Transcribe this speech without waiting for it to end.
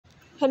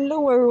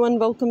Hello everyone,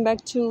 welcome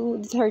back to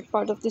the third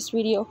part of this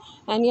video.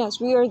 And yes,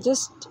 we are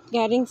just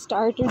getting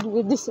started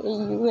with this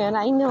AU, and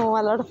I know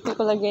a lot of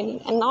people are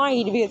getting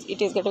annoyed because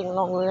it is getting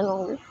longer and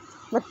longer,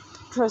 but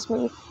trust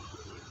me,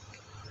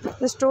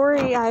 the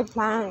story I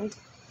planned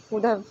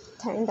would have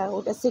turned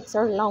out a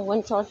 6-hour long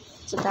one shot,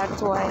 so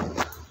that's why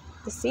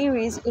the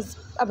series is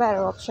a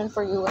better option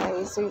for you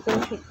guys, so you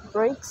can take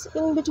breaks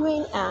in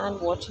between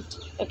and watch it.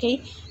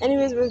 Okay,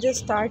 anyways, we'll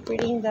just start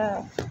reading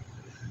the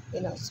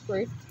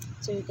script,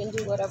 so you can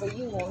do whatever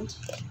you want.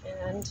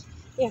 And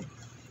yeah,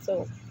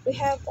 so we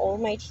have All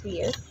Might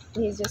here,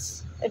 and he's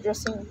just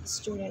addressing the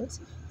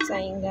students,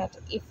 saying that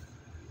if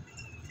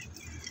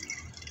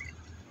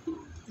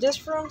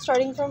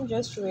starting from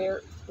just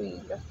where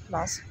we left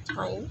last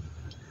time,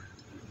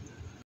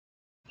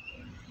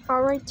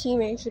 our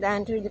teammates should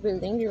enter the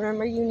building.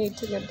 Remember, you need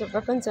to get the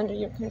weapons under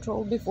your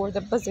control before the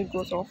buzzer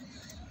goes off,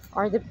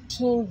 or the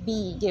team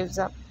B gives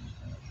up.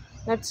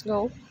 Let's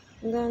go.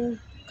 And then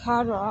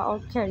Kara or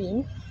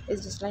Karim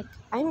is just like,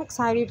 I'm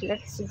excited,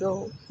 let's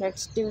go,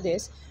 let's do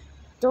this.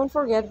 Don't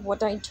forget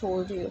what I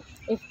told you.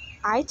 If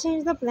I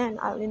change the plan,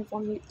 I'll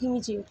inform you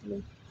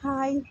immediately.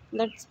 Hi,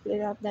 let's split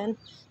up then.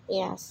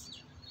 Yes.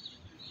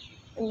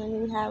 And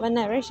then we have a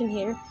narration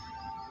here.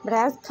 But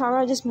as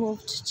Kara just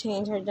moved to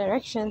change her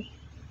direction,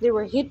 they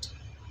were hit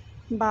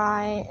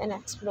by an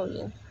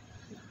explosion.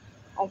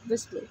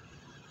 Obviously,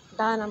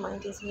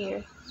 dynamite is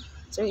here,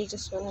 so he's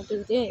just gonna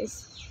do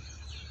this.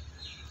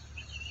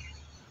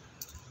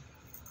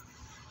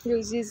 He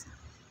uses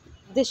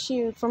the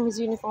shield from his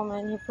uniform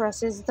and he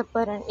presses the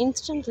button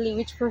instantly,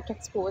 which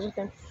protects both of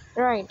them.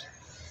 Right,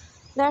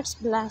 that's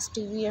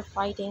Blasty we are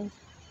fighting.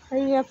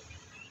 Hurry up,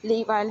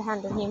 leave, I'll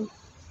handle him,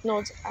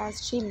 nods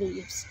as she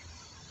leaves.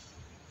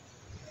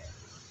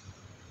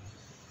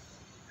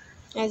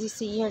 As you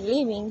see her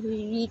leaving,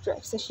 he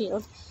retracts the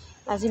shield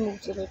as he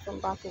moves away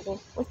from Bakugo.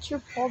 What's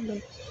your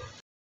problem?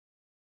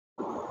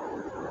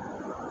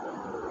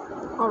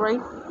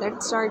 Alright,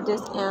 let's start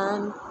this,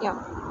 and yeah,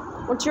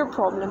 what's your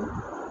problem?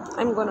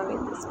 I'm gonna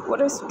win this.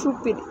 What a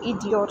stupid,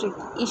 idiotic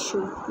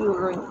issue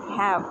you're going to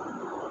have.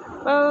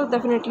 Well,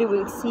 definitely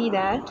we'll see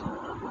that.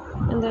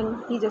 And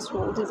then he just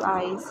rolls his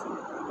eyes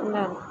and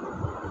then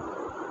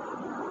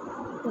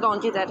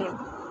launches at him.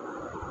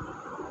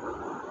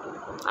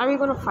 Are we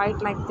gonna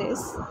fight like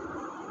this?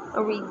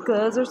 Are we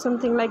girls or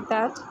something like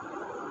that?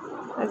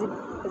 As he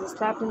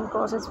slapped him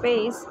across his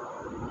face,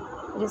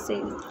 he just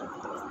says,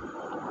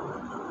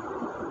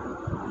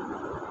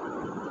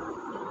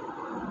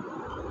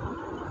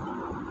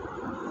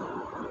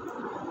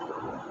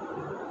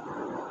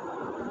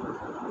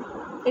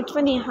 it's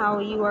funny how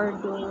you are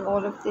doing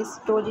all of this,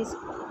 dodges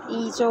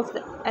each of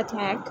the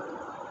attack.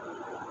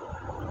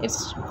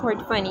 It's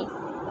quite funny.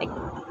 Like,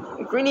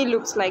 it really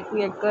looks like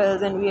we are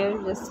girls and we are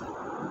just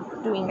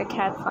doing a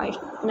cat fight.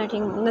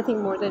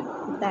 Nothing more than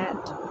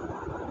that.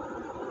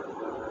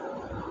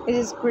 It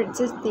just grits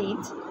his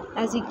teeth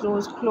as he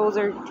goes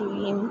closer to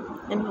him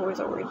and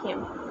hovers over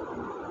him.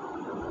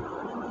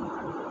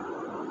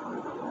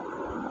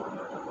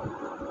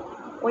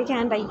 Why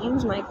can't I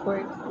use my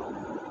quirk?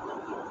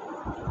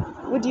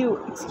 Would you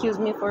excuse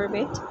me for a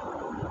bit?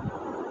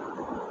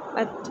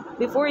 But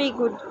before he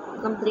could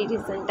complete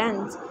his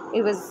sentence,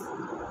 he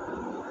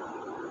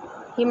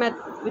met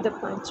with a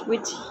punch,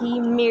 which he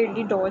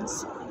merely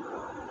dodged.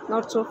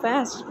 Not so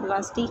fast,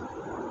 Blasty.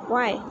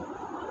 Why?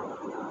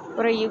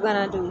 What are you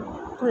gonna do?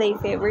 Play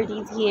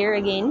favorites here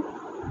again?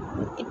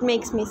 It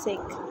makes me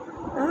sick.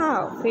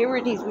 Ah,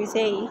 favorites we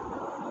say.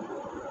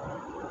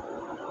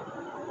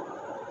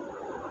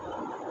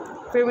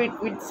 Favorite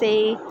would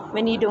say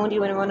when you don't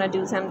even want to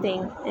do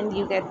something and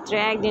you get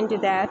dragged into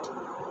that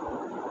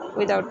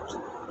without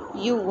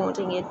you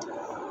wanting it.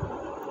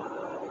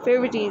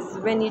 Favorite is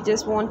when you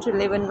just want to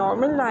live a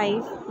normal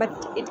life, but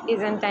it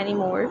isn't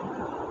anymore.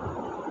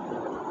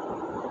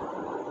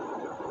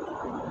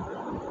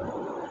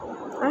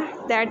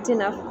 That's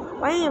enough.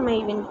 Why am I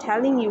even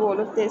telling you all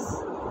of this?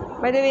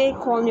 By the way,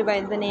 call me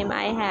by the name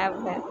I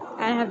have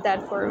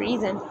that for a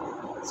reason.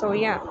 So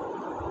yeah.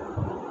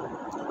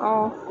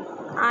 Oh,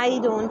 I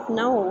don't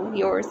know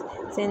yours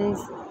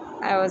since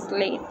I was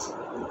late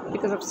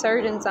because of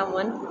certain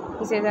someone,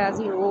 he says as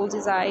he rolls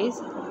his eyes.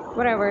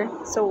 Whatever,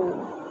 so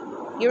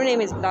your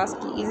name is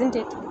Blasty, isn't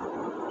it?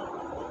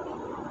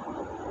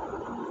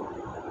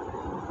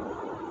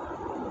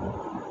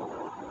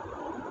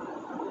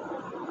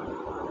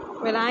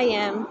 Well, I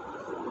am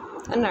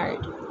a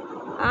nerd.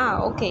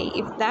 Ah, okay,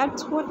 if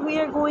that's what we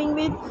are going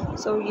with,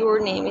 so your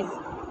name is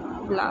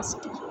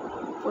Blasty,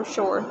 for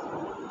sure.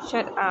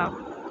 Shut up.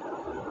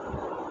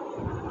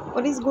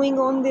 What is going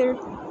on there?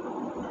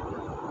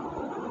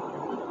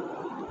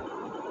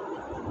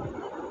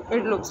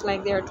 It looks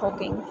like they are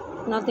talking.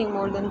 Nothing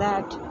more than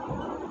that.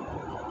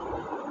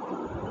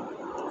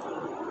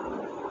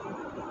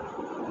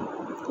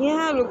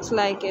 Yeah, looks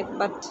like it,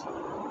 but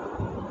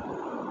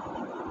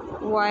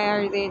why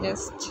are they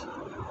just...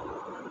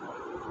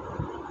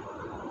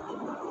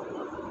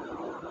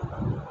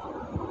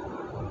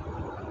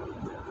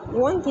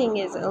 One thing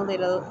is a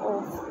little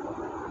off.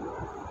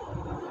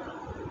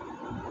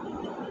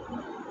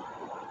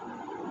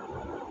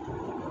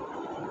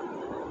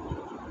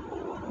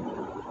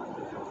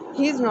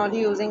 he's not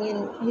using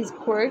in his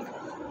quirk,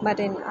 but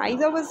in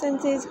Aizawa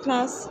Sensei's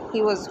class,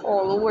 he was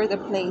all over the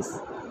place.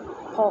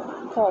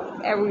 Pop,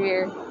 pop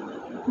everywhere.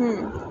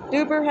 Do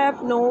you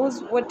perhaps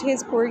knows what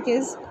his quirk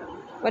is?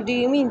 What do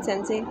you mean,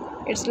 Sensei?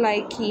 It's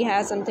like he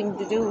has something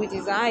to do with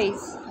his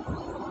eyes.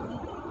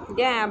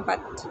 Yeah,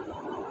 but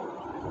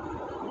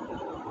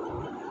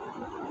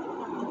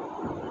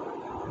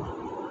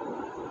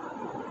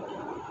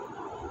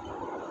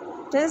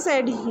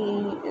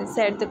he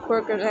said the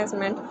quirk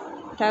assessment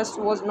test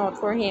was not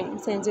for him,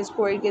 since his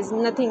quirk is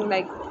nothing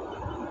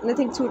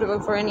suitable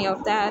for any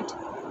of that.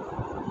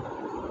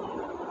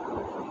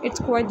 It's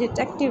quite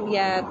detective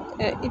yet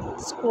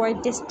it's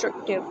quite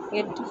destructive,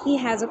 yet he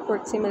has a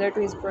quirk similar to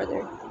his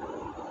brother.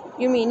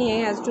 You mean he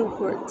has two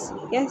quirks?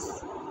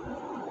 Yes.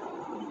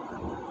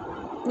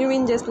 You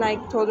mean just like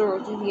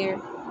Todoroki here?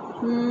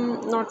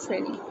 Not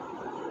really.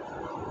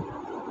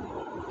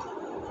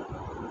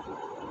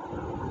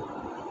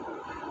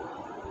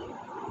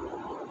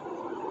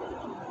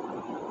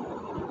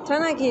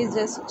 Tanaki is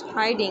just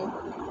hiding.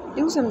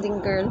 Do something,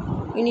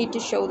 girl. You need to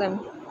show them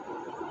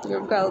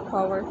your girl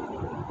power.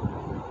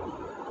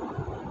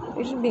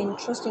 It should be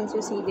interesting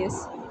to see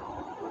this.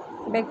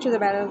 Back to the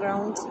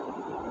battlegrounds.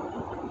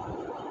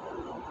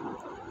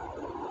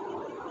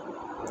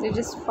 They're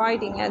just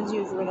fighting as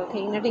usual,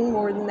 okay? Nothing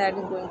more than that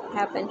is going to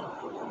happen.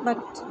 But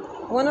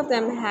one of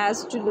them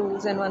has to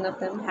lose and one of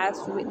them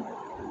has to win.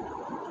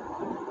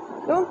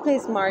 Don't play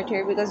smart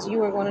here because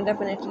you are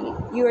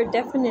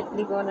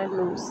definitely gonna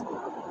lose.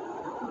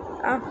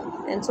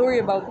 And sorry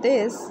about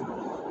this.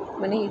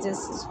 When he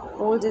just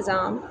holds his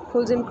arm,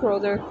 pulls him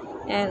closer,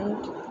 and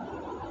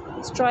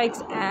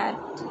strikes at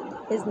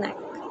his neck,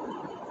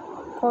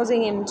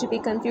 causing him to be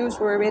confused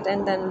for a bit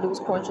and then lose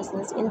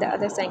consciousness in the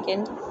other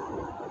second.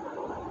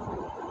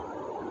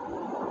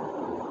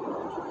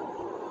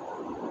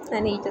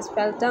 And he just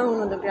fell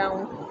down on the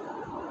ground.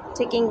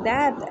 Taking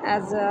that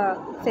as a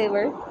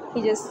favor,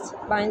 he just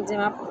binds him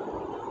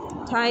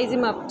up, ties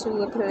him up to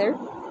a pillar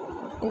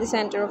in the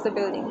center of the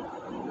building.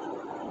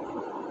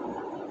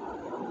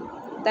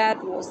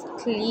 That was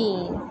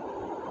clean.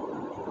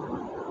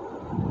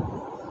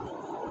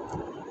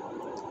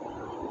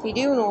 He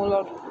do know a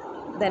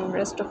lot than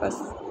rest of us.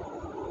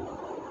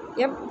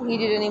 Yep, he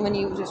didn't even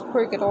use his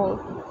quirk at all.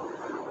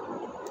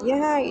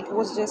 Yeah, it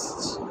was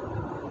just...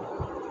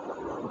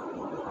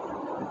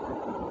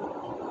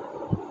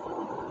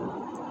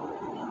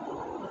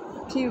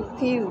 Pew,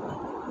 pew.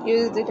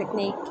 Use the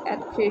technique at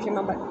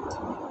Kirishima,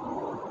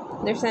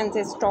 but their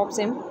sensei stops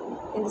him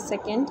in the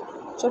second.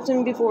 Stops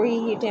him before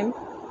he hit him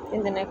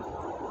in the neck.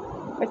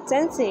 But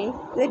Sensei,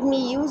 let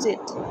me use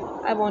it.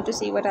 I want to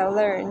see what I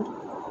learned.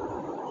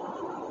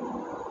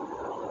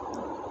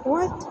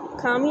 What?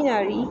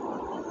 Kaminari?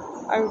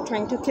 Are you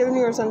trying to kill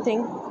me or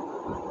something?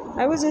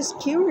 I was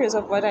just curious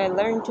of what I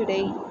learned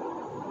today.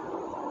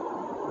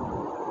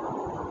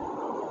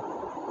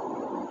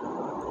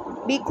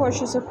 Be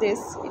cautious of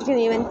this. It can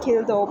even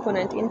kill the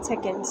opponent in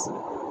seconds.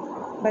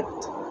 But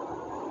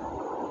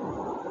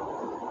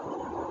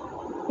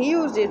he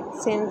used it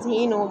since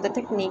he knows the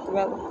technique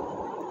well.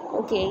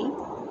 Okay.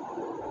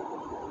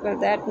 Well,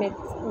 that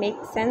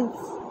makes sense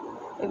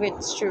if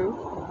it's true.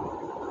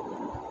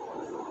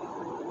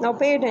 Now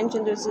pay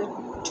attention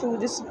to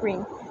the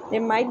screen. There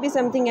might be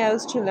something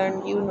else to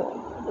learn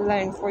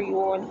for you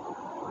all.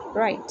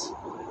 Right.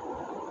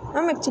 I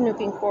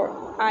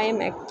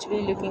am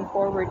actually looking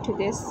forward to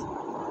this.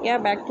 Yeah,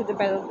 back to the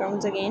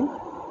battlegrounds again.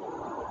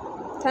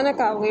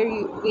 Tanaka,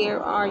 where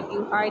are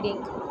you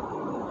hiding?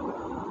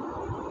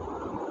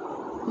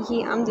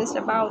 I'm just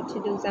about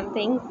to do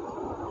something.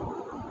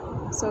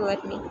 So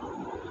let me.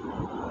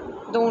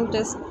 Don't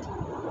just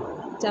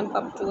jump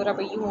up to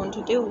whatever you want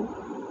to do.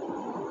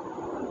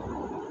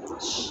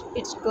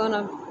 It's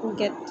gonna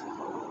get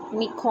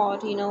me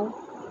caught,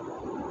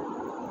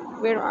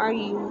 Where are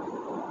you?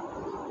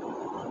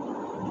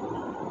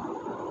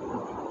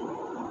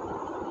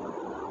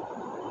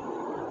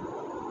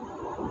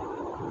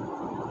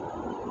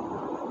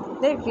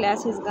 That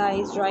glasses guy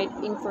is right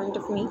in front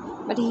of me,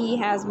 but he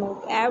has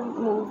moved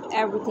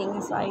everything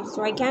aside,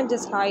 so I can't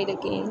just hide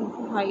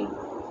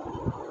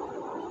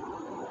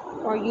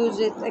or use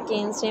it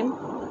against him.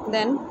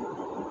 Then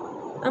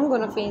I'm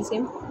gonna face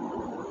him.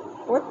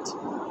 What?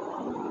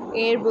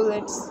 Air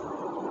bullets.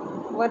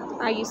 What?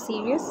 Are you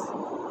serious?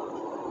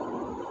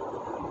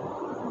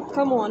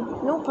 Come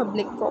on, no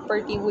public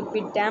property would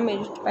be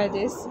damaged by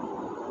this.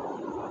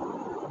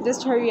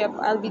 Just hurry up,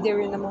 I'll be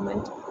there in a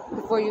moment,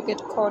 before you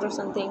get caught or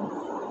something.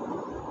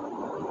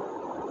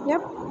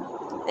 Yep.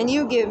 And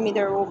you gave me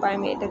the rope, I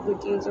made a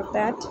good use of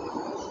that.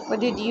 What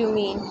did you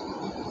mean?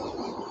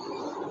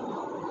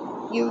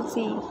 You'll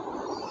see.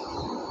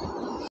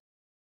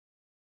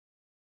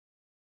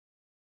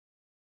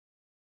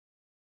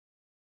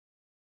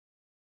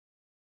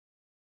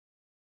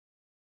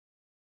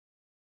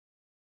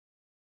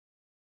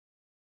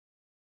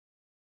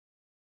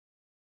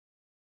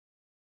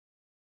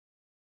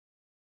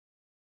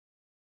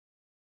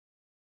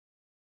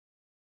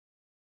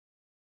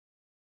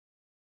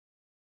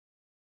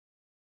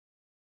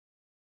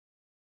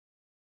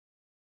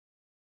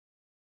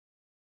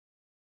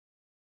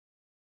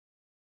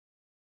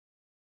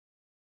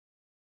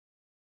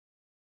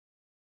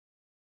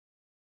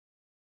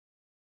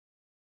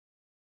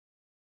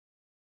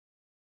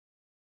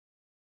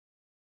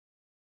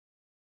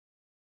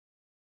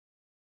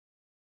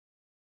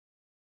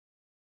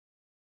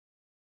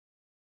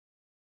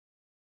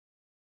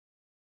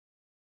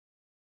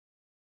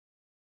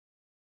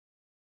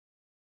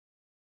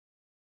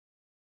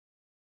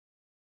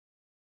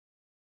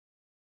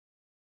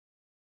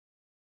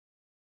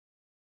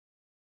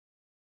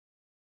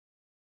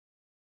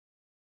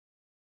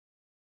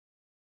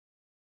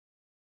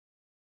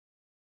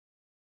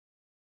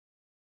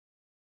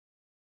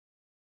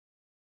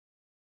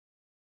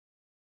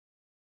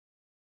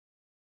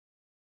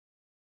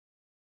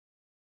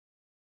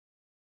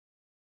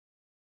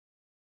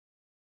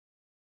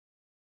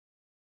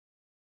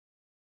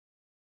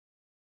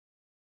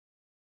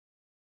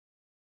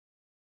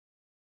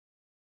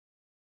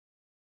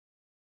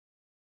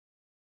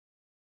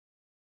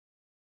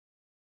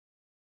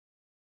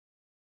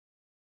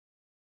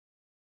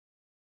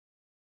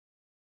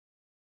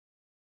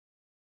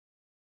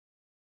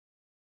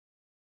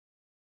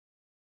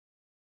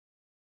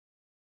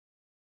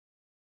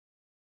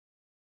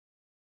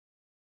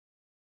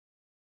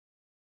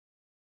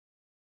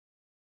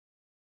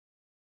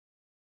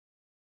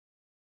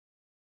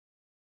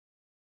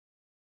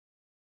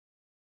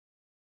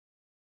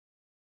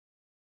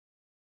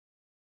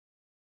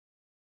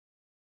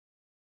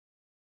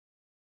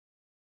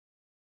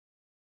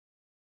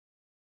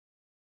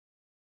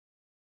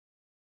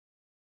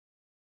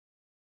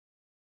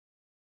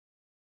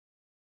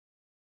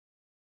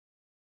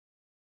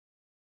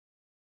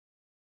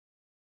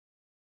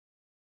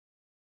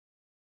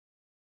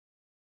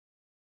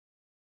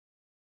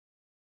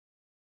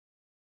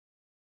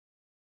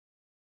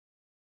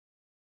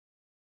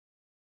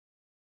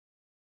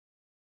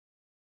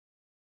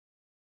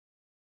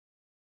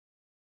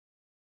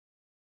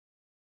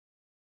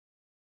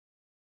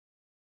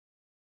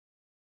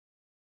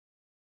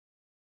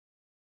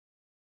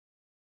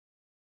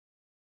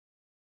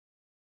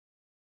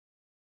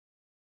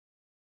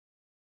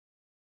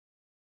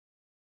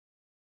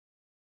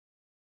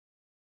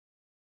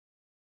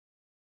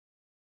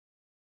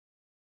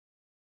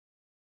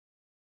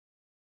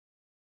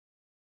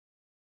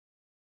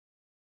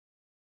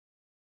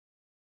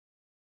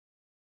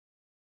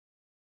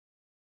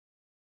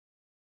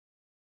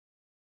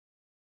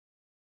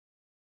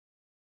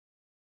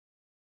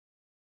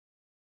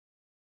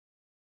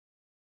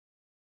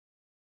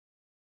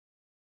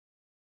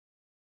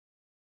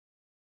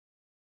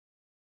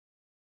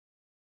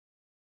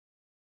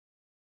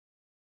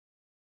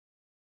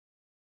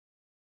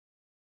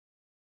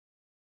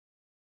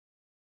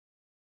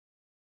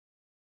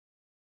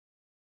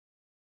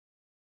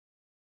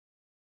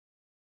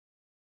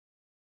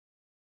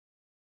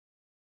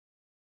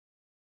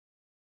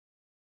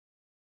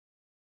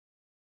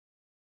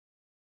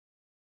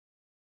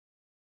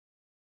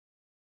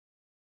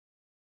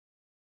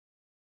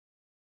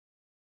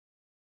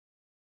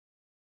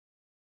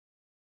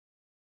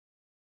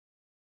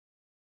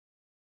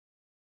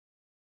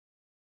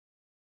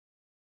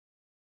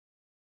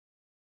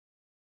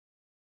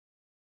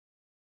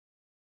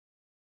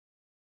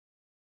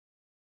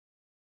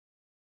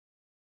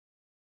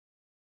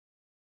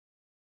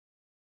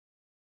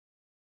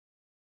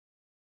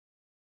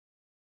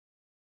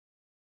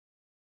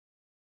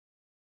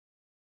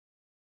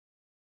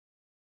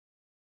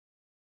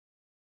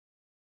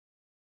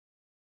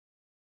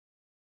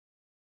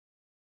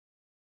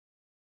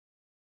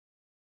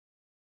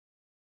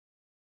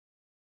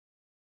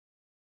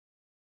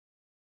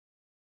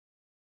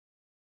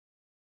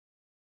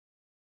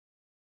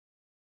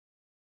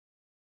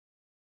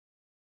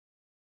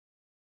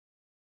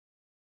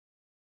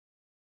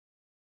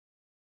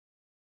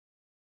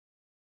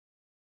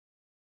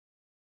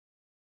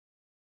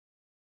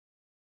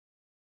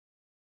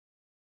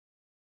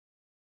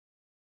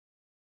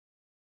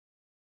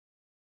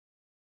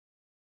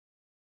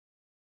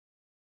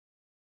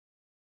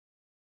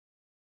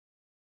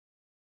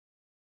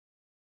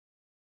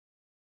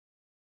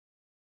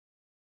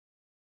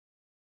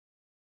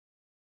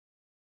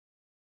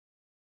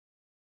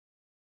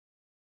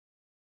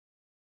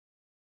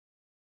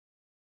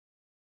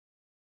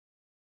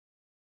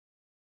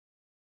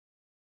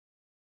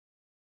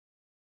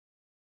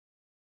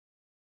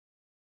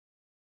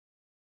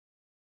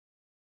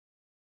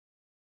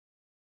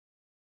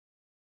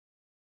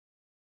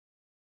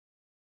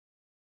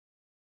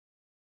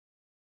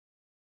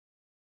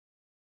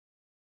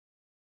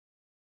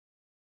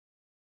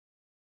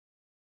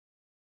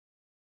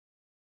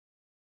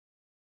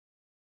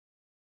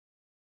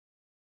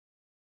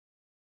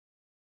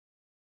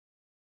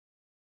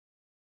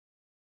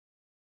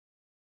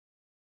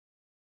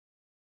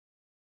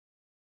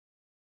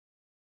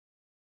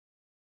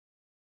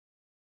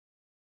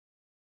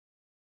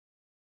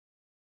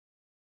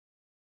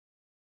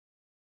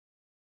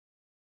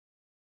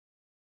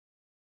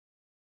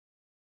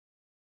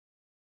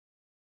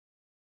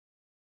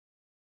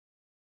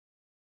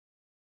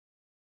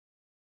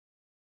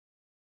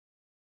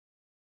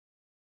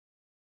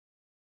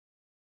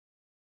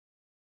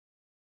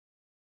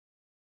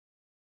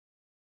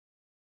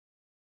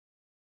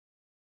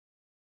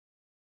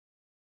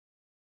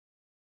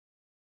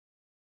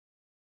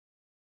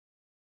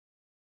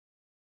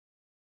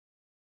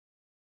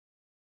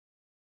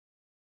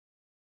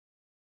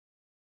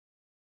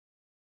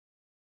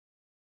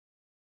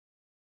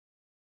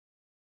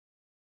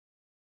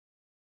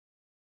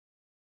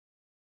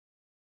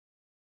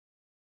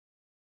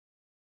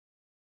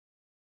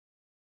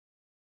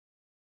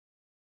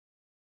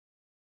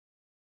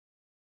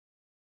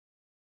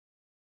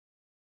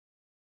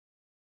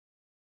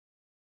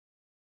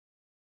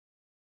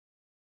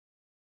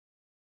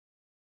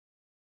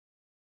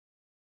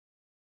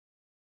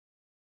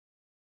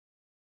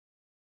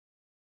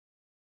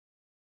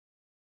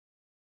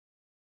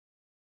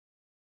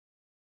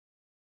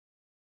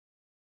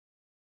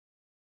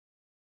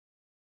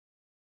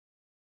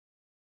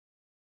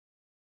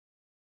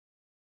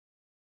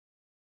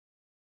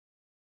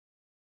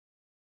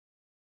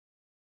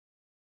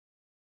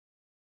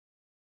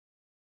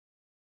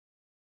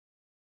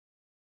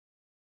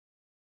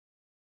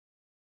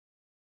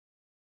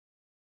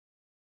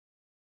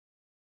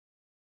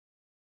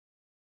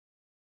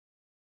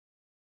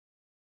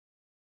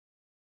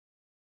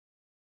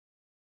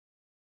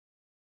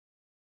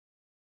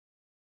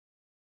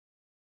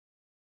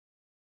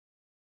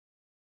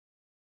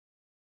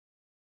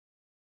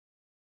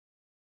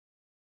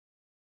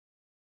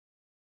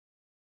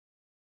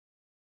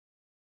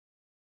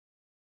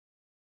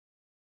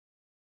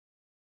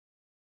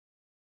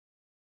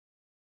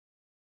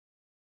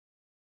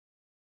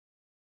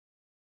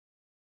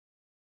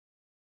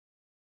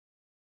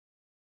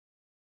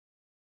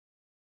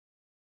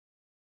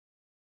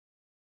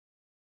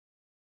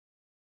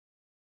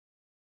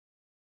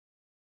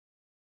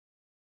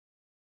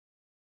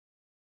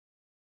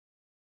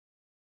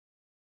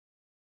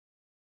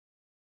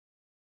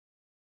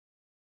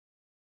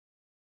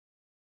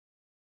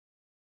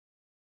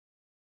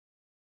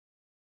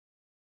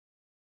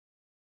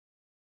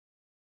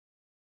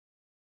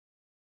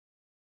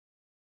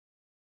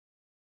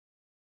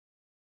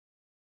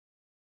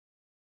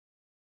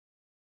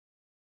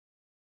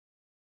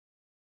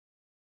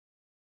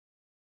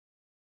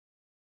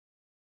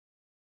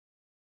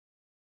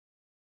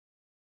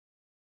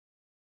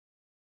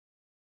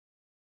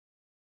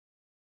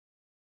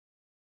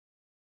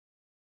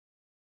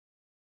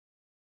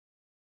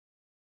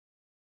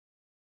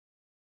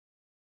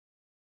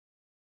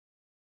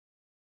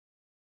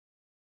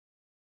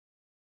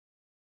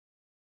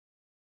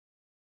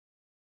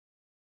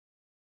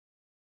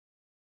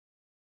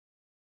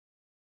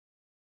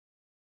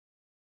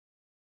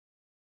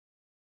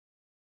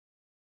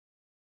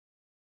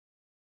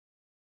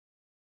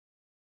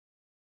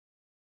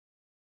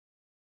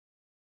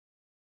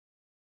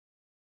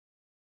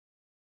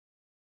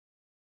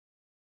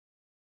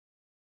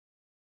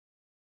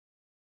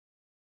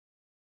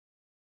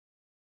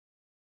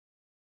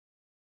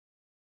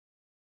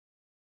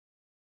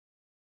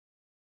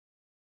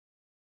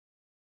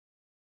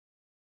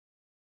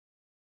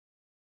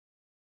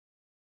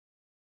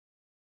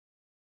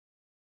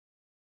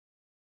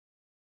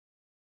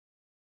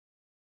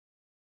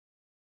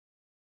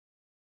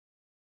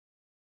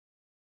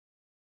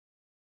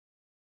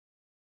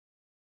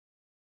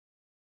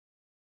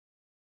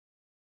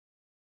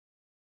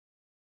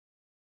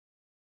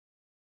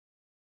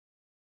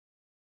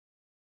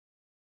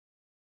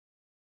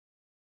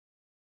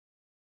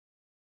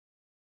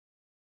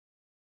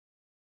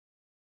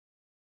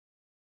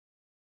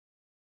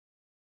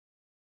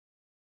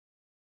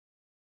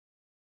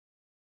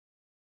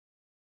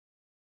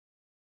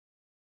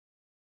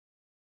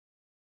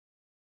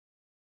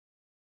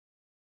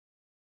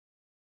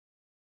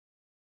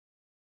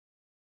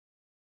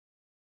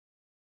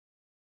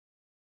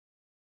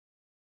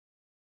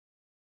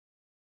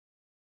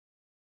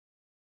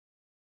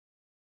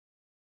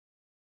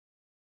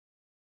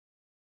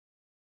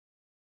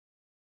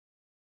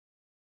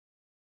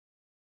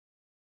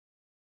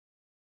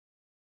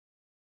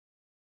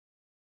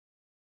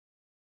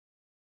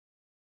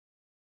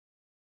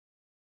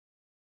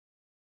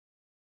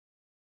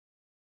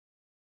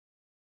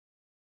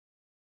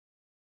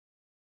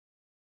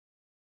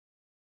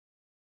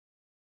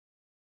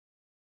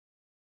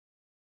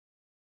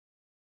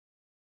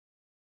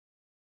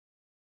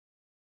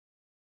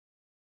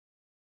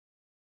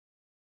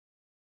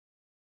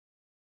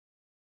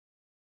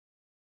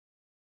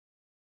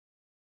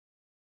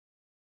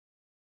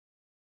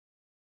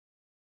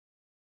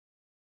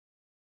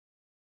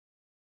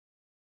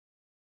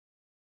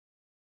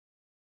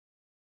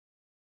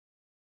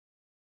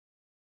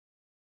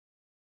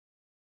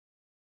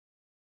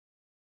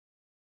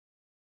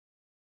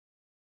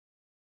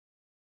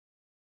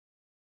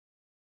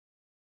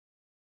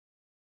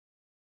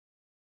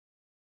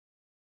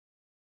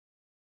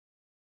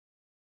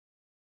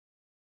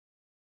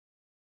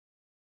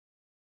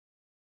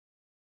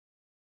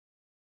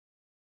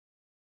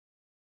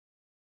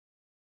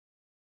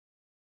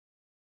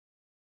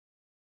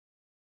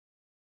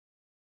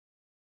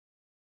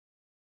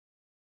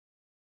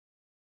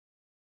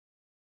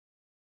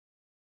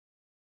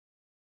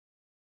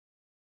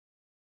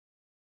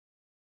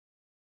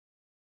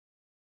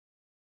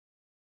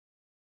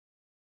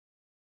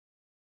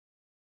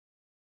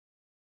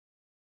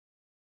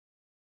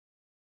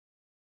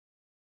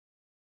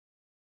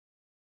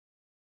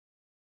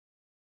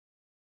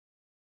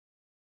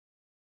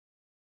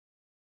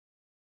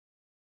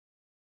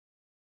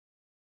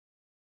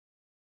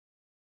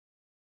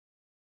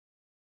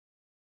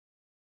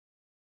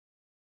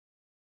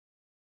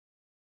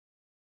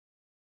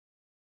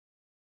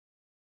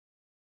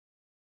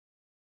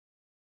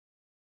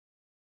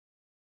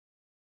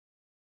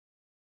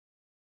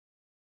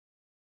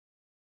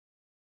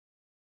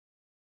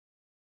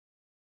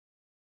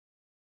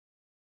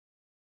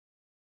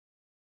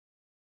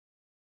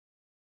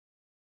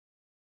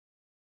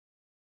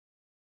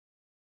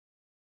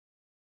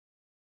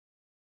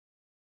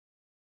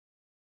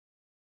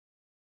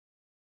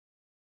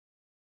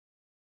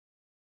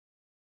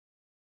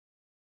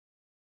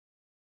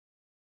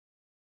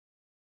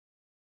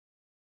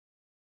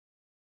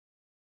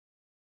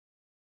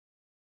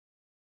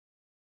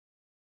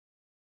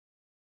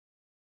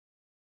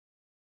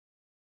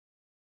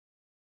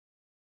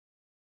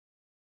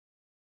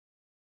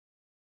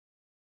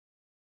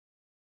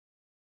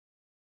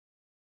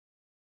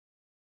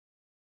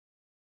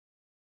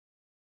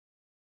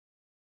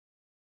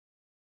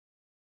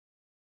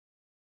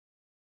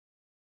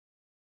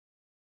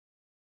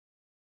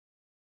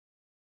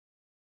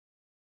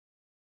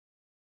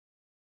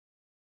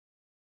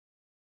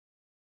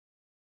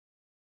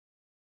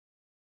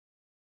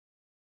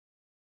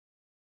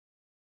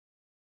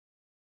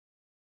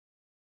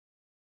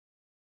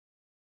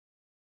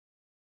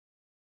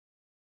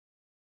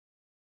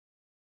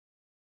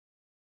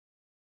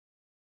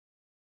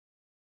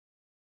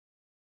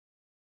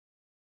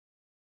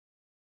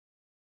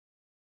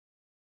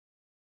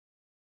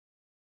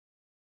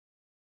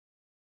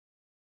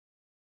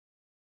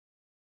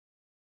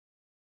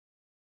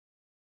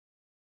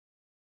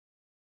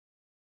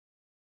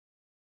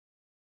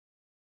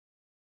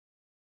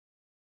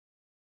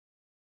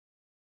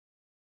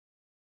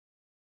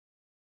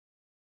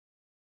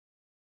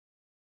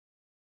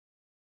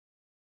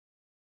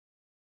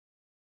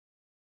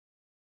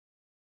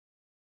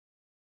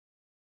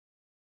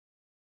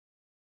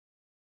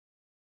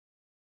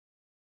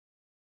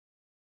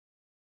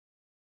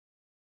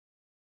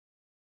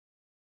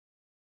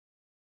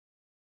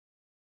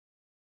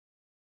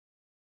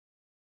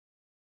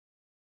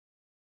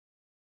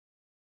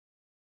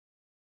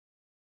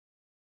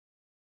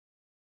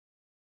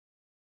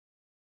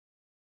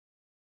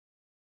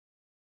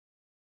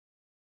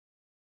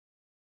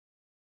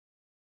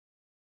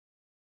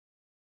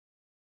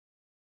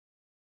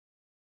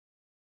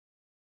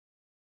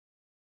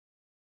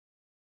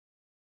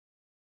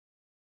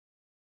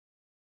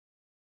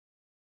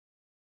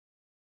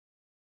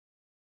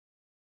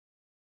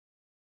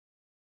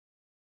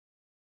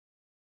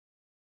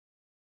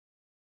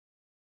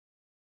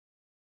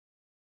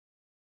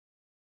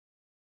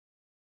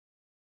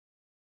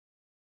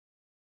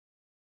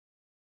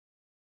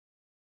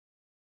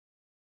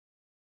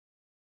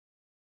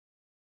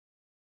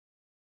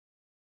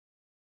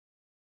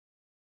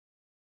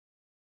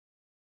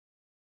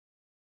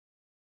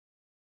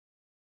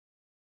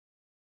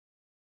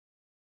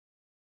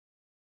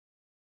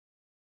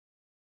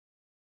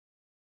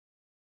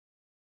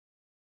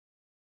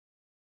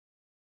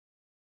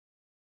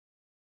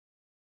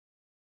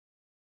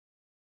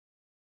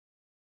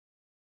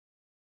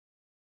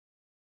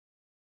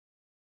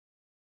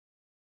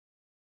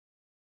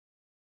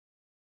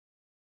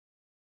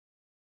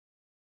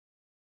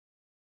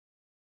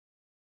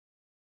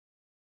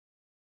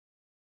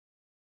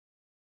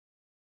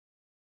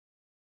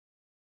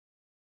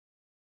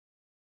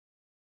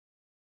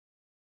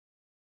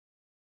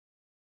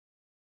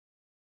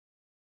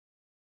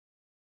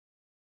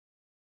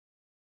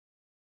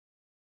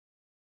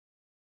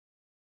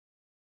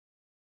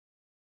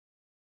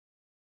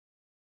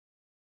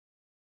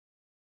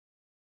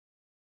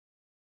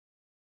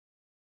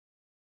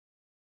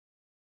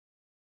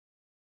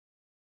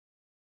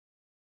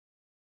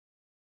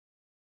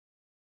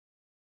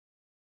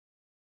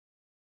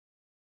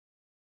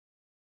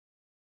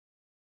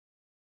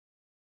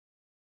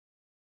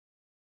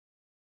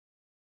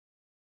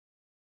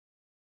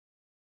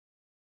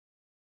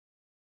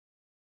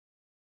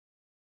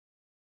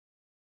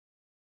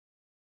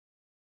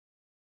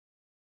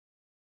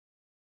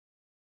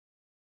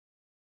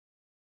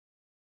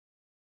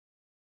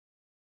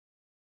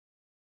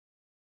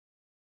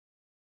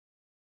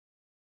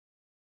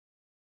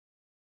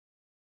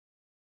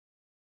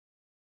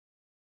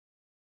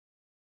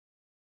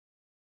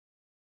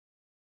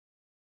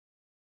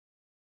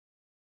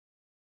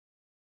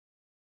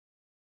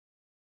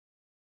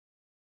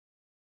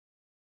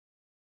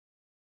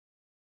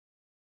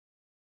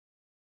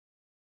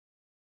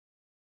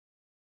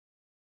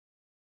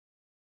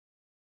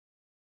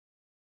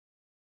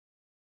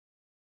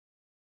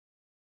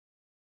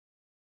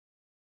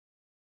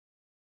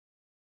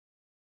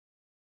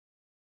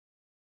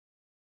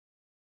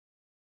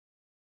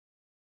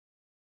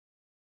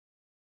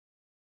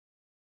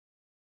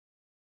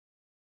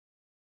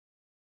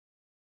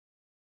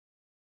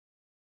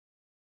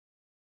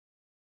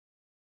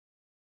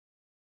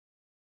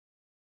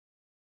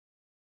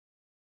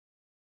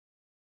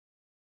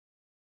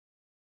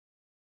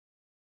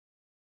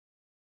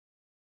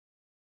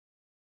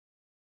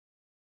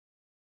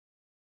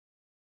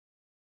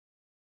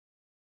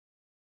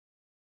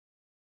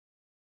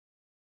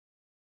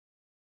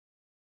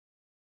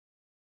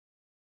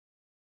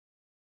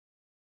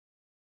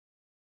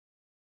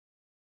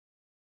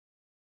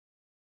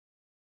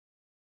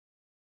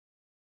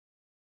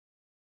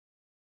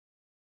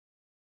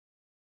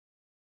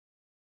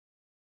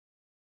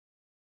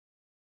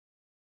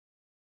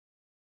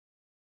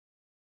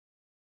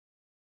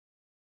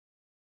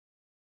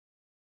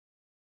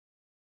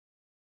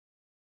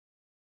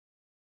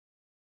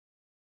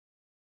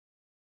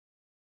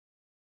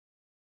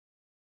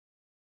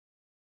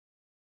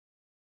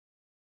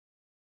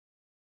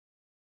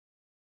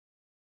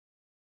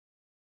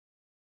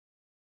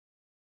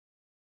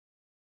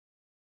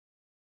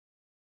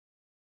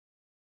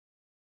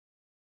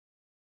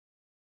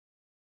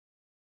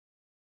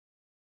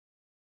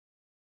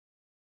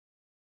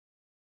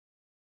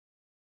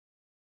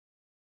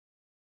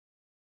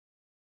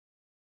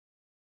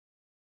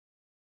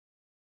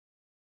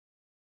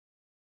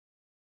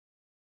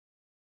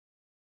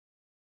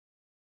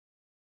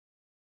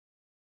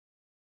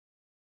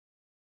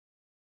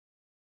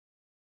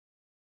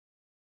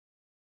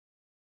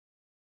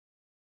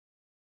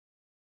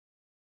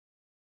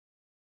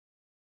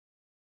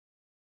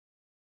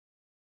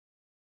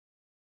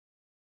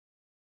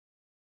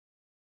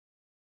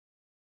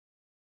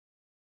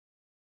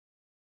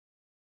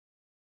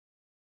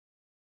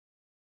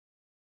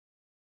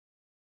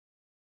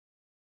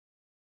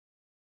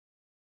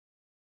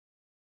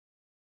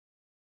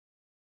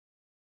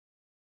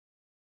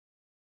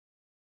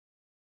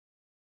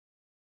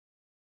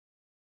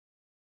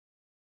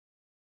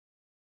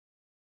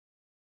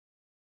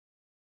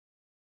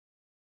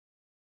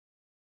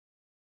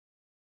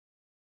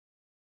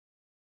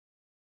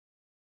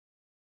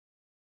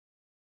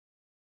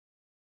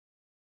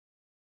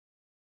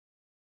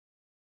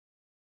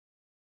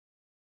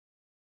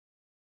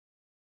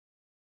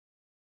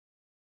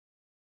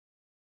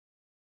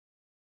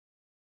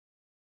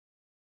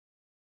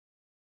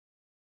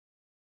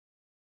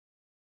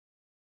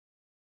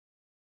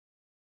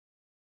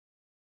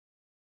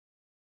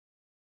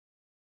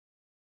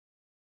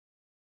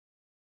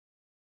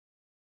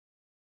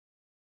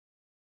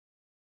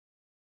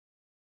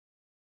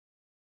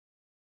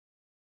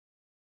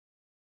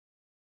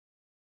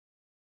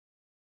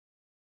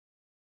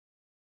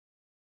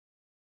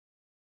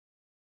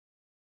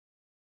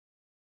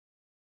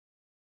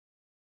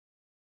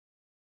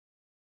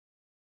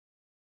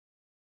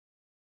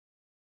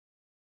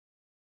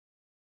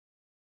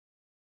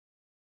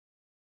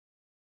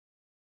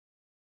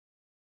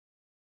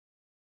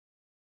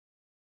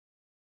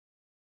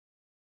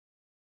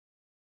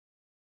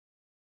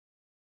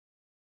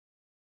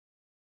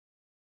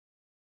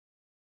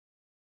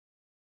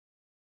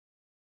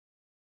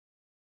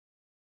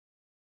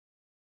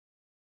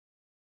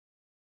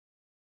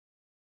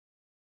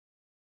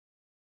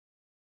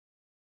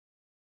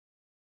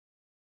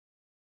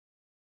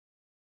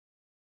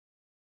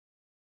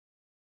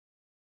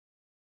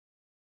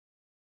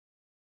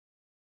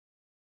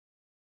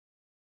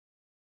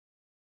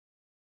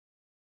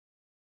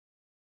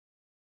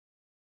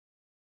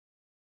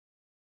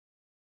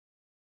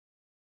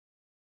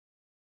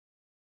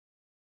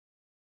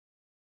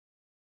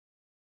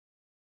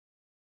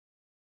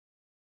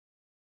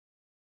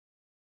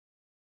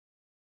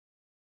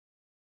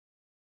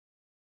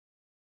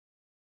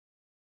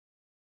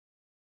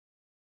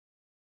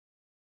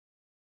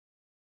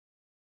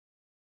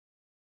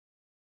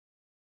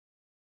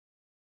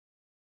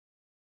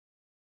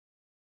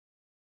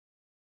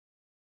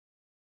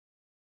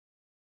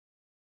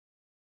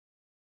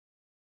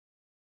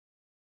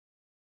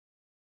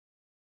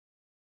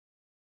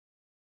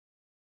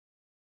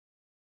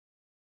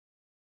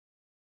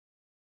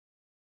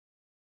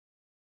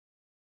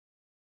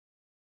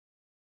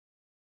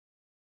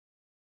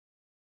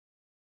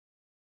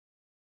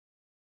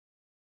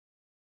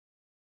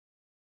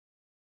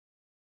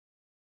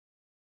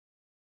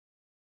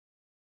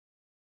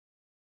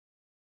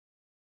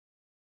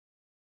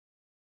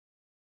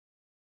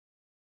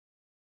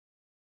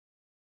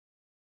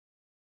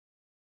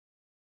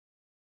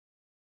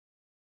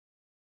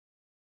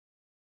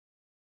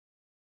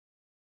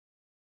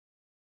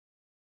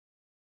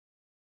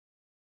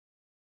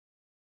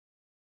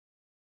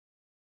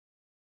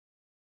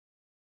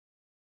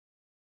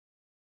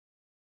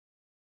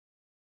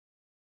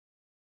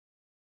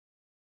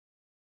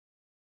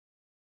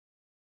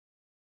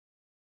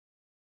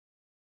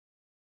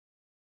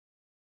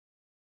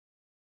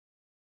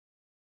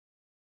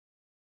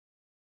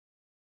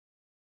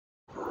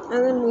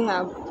 And then we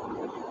have,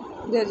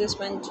 they just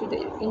went to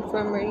the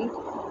infirmary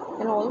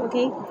and all.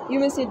 Okay, you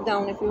may sit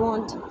down if you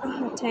want.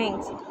 Ah,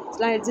 thanks.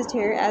 Slides the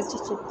chair as she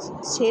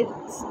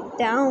sits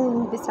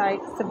down beside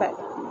the bed.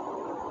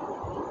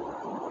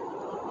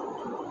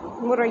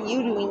 What are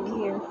you doing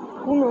here?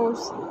 Who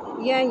knows?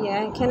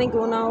 Yeah, can I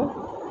go now?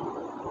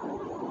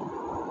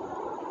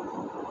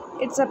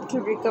 It's up to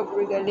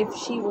Recovery Girl if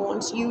she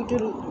wants you to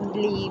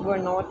leave or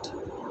not.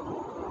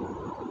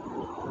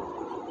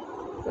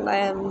 Well, I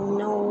have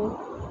no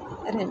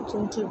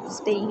attention to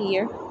stay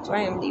here, so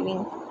I am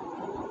leaving.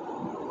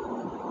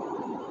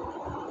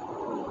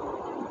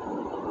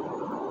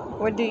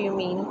 What do you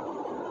mean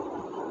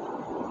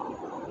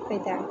by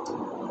that?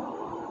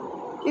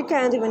 You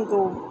can't even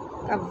go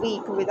a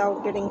week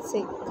without getting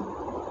sick.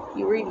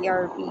 You really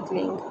are a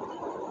weakling.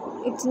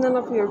 It's none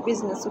of your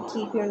business, so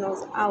keep your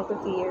nose out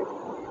of here.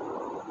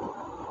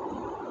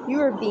 You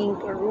are being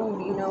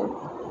rude, you know.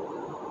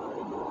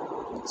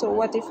 So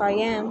what if I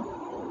am?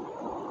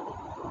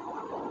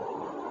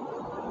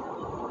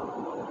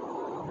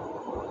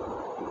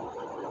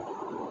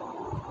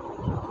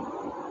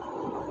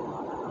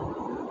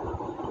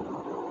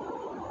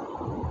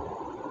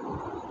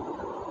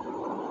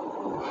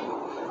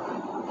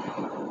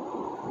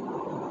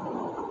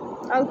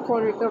 I'll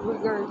call Recovery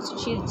Girls.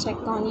 She'll check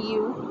on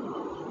you.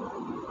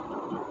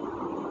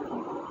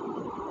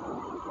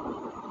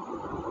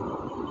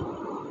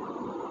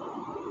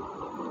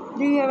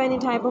 Do you have any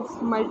type of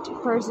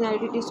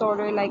personality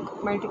disorder, like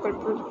multiple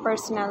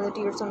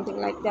personality or something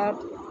like that?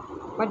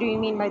 What do you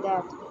mean by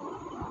that?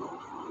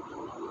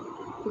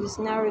 He just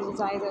narrows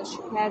his eyes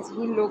as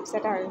he looks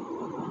at her.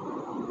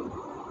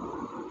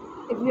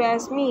 If you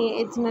ask me,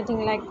 it's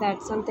nothing like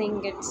that.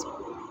 Sometimes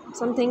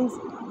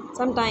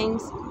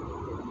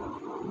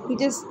he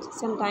just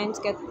sometimes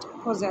get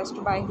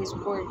possessed by his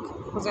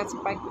quirk. Possessed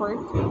by quirk?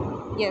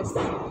 Yes.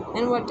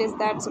 And what is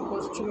that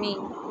supposed to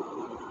mean?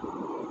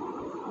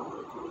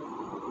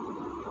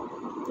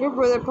 Your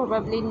brother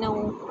probably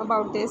know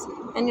about this,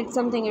 and it's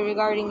something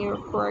regarding your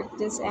quirk,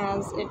 just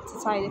as it's a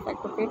side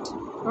effect of it.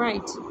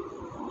 Right.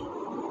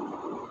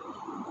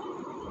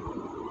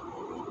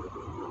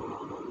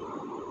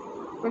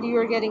 But you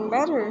are getting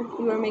better.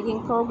 You are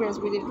making progress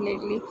with it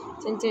lately.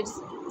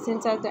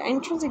 Since at the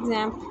entrance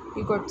exam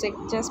you got sick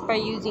just by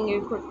using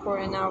your quirk for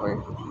an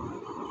hour.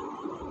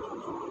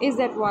 Is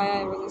that why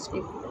I was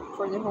asleep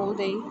for the whole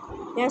day?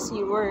 Yes,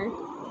 you were.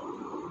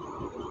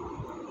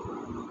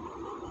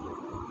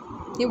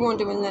 He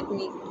won't even let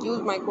me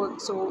use my quirk,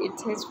 so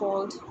it's his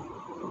fault.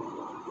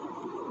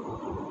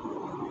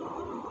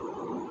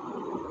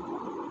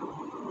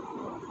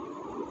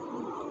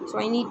 So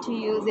I need to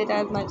use it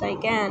as much as I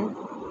can,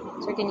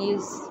 so I can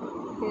use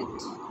it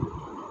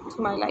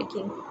to my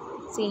liking.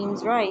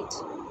 Seems right.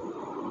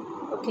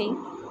 Okay,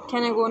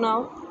 can I go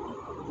now?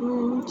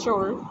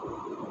 Sure.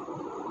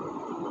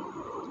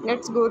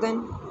 Let's go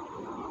then.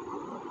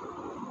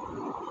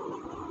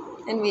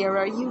 And where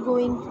are you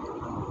going?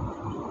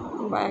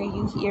 Why are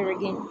you here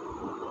again?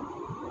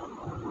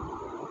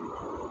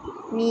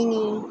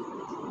 Meanie.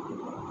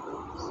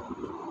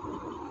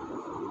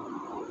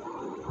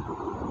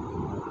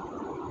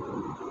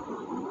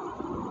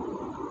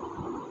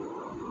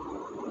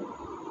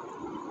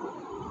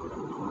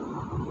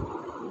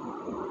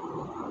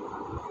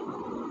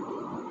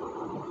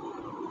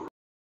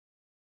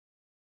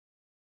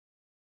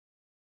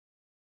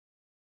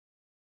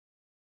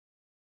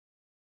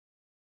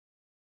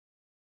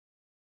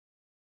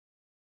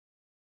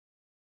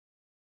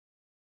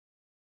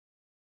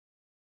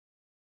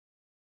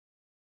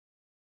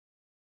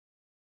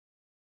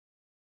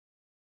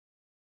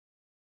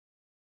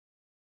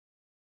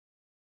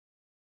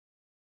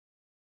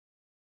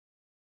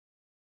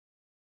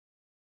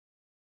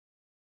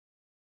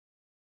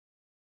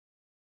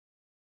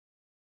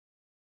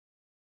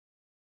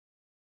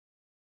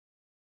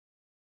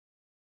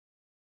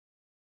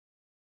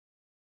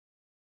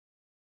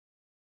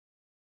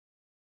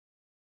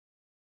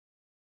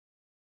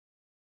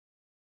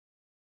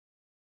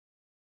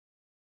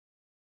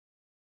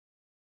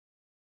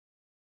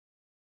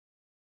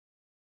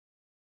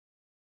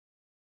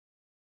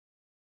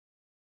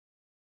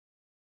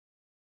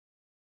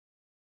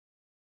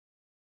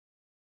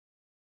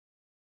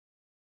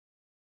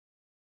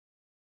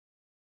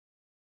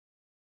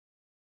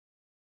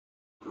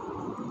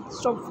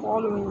 Stop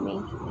following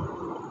me.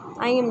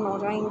 I am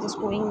not. I am just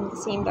going in the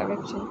same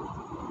direction.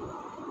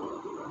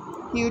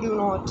 You do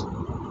not.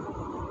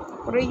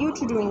 What are you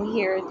two doing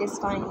here at this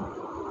time?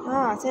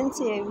 Ah,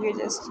 Sensei, we're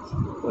just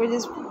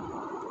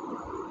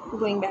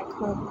going back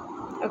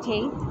home.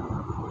 Okay.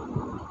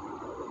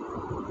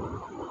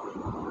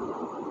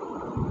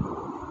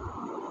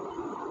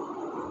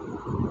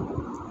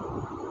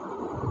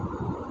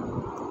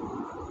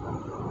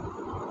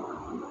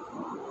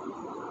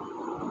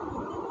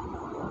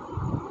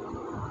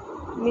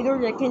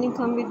 Midoriya, can you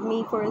come with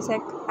me for a sec?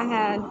 I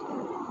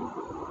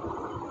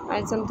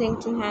had something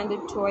to hand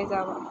it to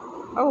Aizawa.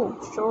 Oh,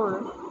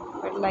 sure.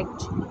 I'd like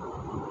to.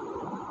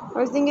 I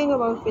was thinking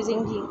about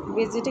visiting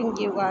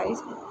you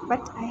guys,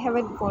 but I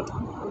haven't gone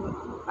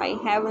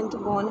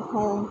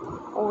home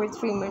over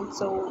 3 months,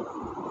 so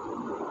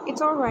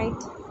it's all right.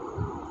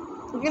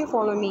 You can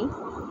follow me.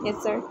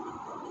 Yes, sir.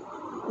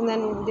 And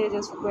then they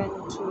just went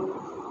to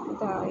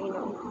the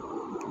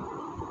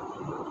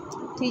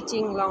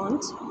teaching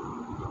lounge.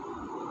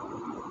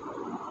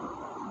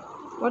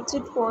 What's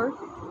it for?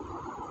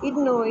 He'd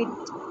know it.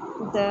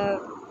 The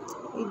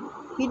he'd,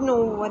 he'd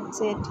know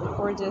what's it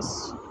for.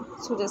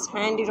 Just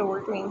hand it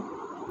over to him.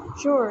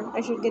 Sure,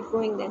 I should get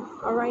going then.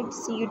 All right.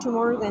 See you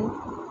tomorrow then.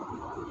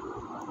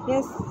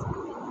 Yes.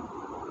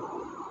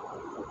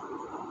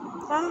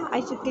 I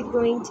should get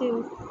going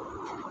too.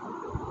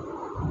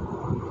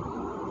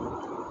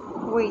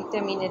 Wait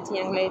a minute,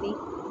 young lady.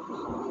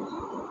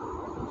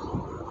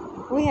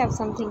 We have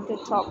something to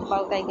talk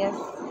about, I guess.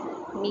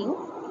 Me?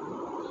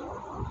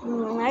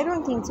 I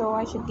don't think so.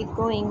 I should get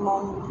going.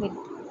 Mom would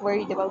get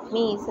worried about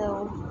me,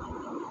 so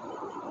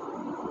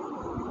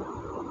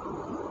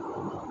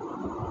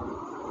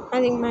I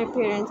think my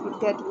parents would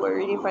get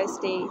worried if I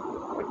stay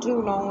for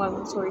too long.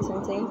 I'm sorry,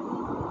 Sensei.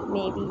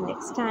 Maybe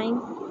next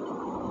time.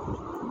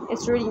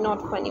 It's really not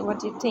funny. What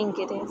do you think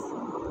it is?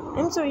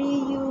 I'm sorry,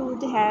 you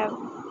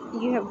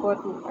have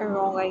gotten a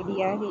wrong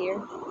idea here.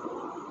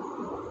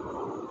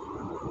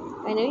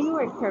 I know you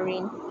are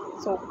Karin,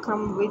 so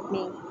come with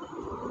me.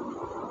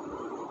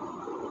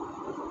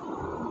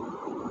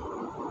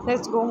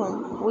 Let's go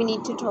home. We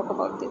need to talk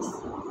about this.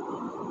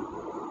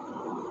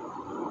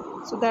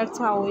 So that's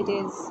how it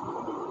is.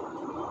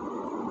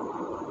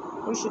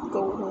 We should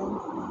go home.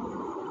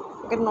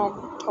 We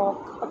cannot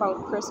talk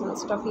about personal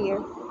stuff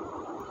here.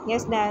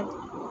 Yes, Dad.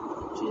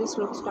 She just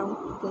looks down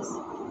because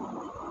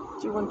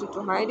she wanted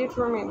to hide it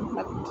from him,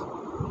 but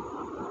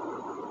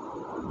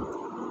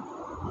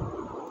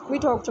we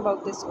talked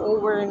about this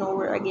over and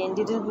over again,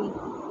 didn't we?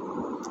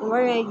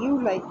 Why are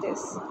you like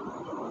this?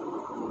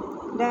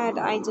 Dad,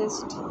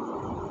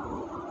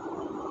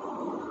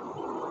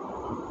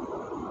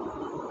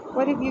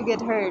 what if you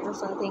get hurt or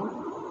something?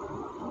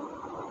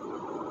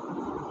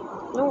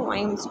 No, I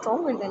am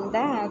stronger than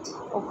that,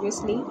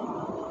 obviously.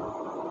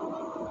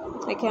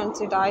 I can't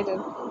sit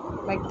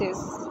idle like this.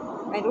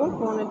 I don't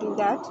want to do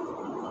that.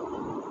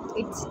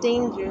 It's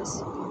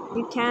dangerous.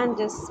 You can't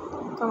just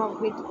come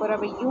up with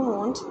whatever you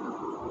want.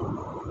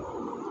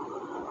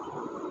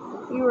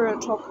 You are a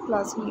top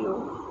class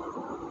hero.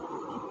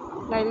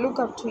 And I look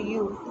up to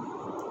you.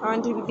 I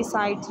want to be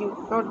beside you,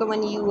 not the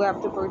one you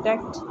have to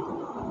protect.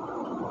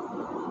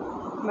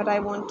 But I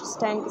want to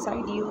stand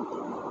beside you.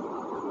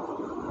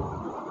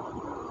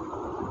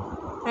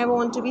 I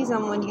want to be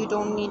someone you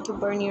don't need to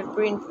burn your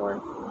brain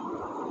for.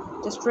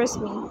 Just trust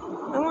me.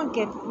 I won't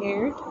get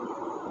hurt.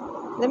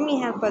 Let me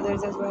help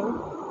others as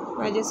well.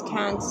 I just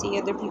can't see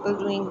other people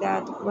doing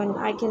that when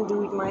I can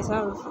do it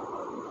myself.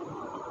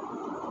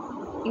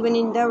 Even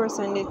Endeavor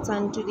sent its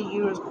son to the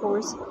Euros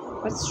course.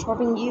 What's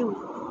stopping you?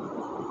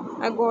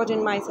 I got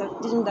in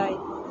myself, didn't I?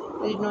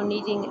 I did not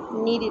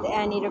needed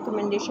any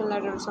recommendation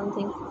letter or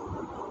something.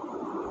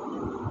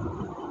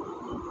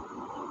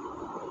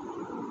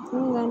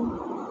 And then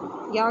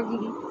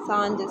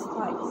Yagi-san just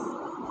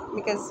sighs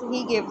because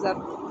he gives up.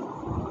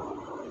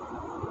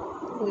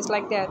 Just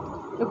like that.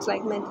 Looks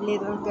like my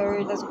little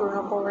girl has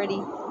grown up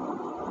already.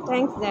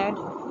 Thanks, Dad.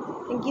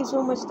 Thank you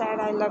so much, Dad.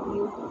 I love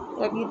you.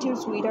 Love you too,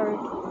 sweetheart.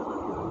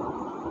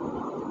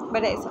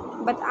 But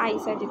I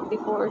said it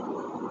before.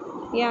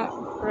 Yeah,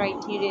 right,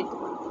 you did.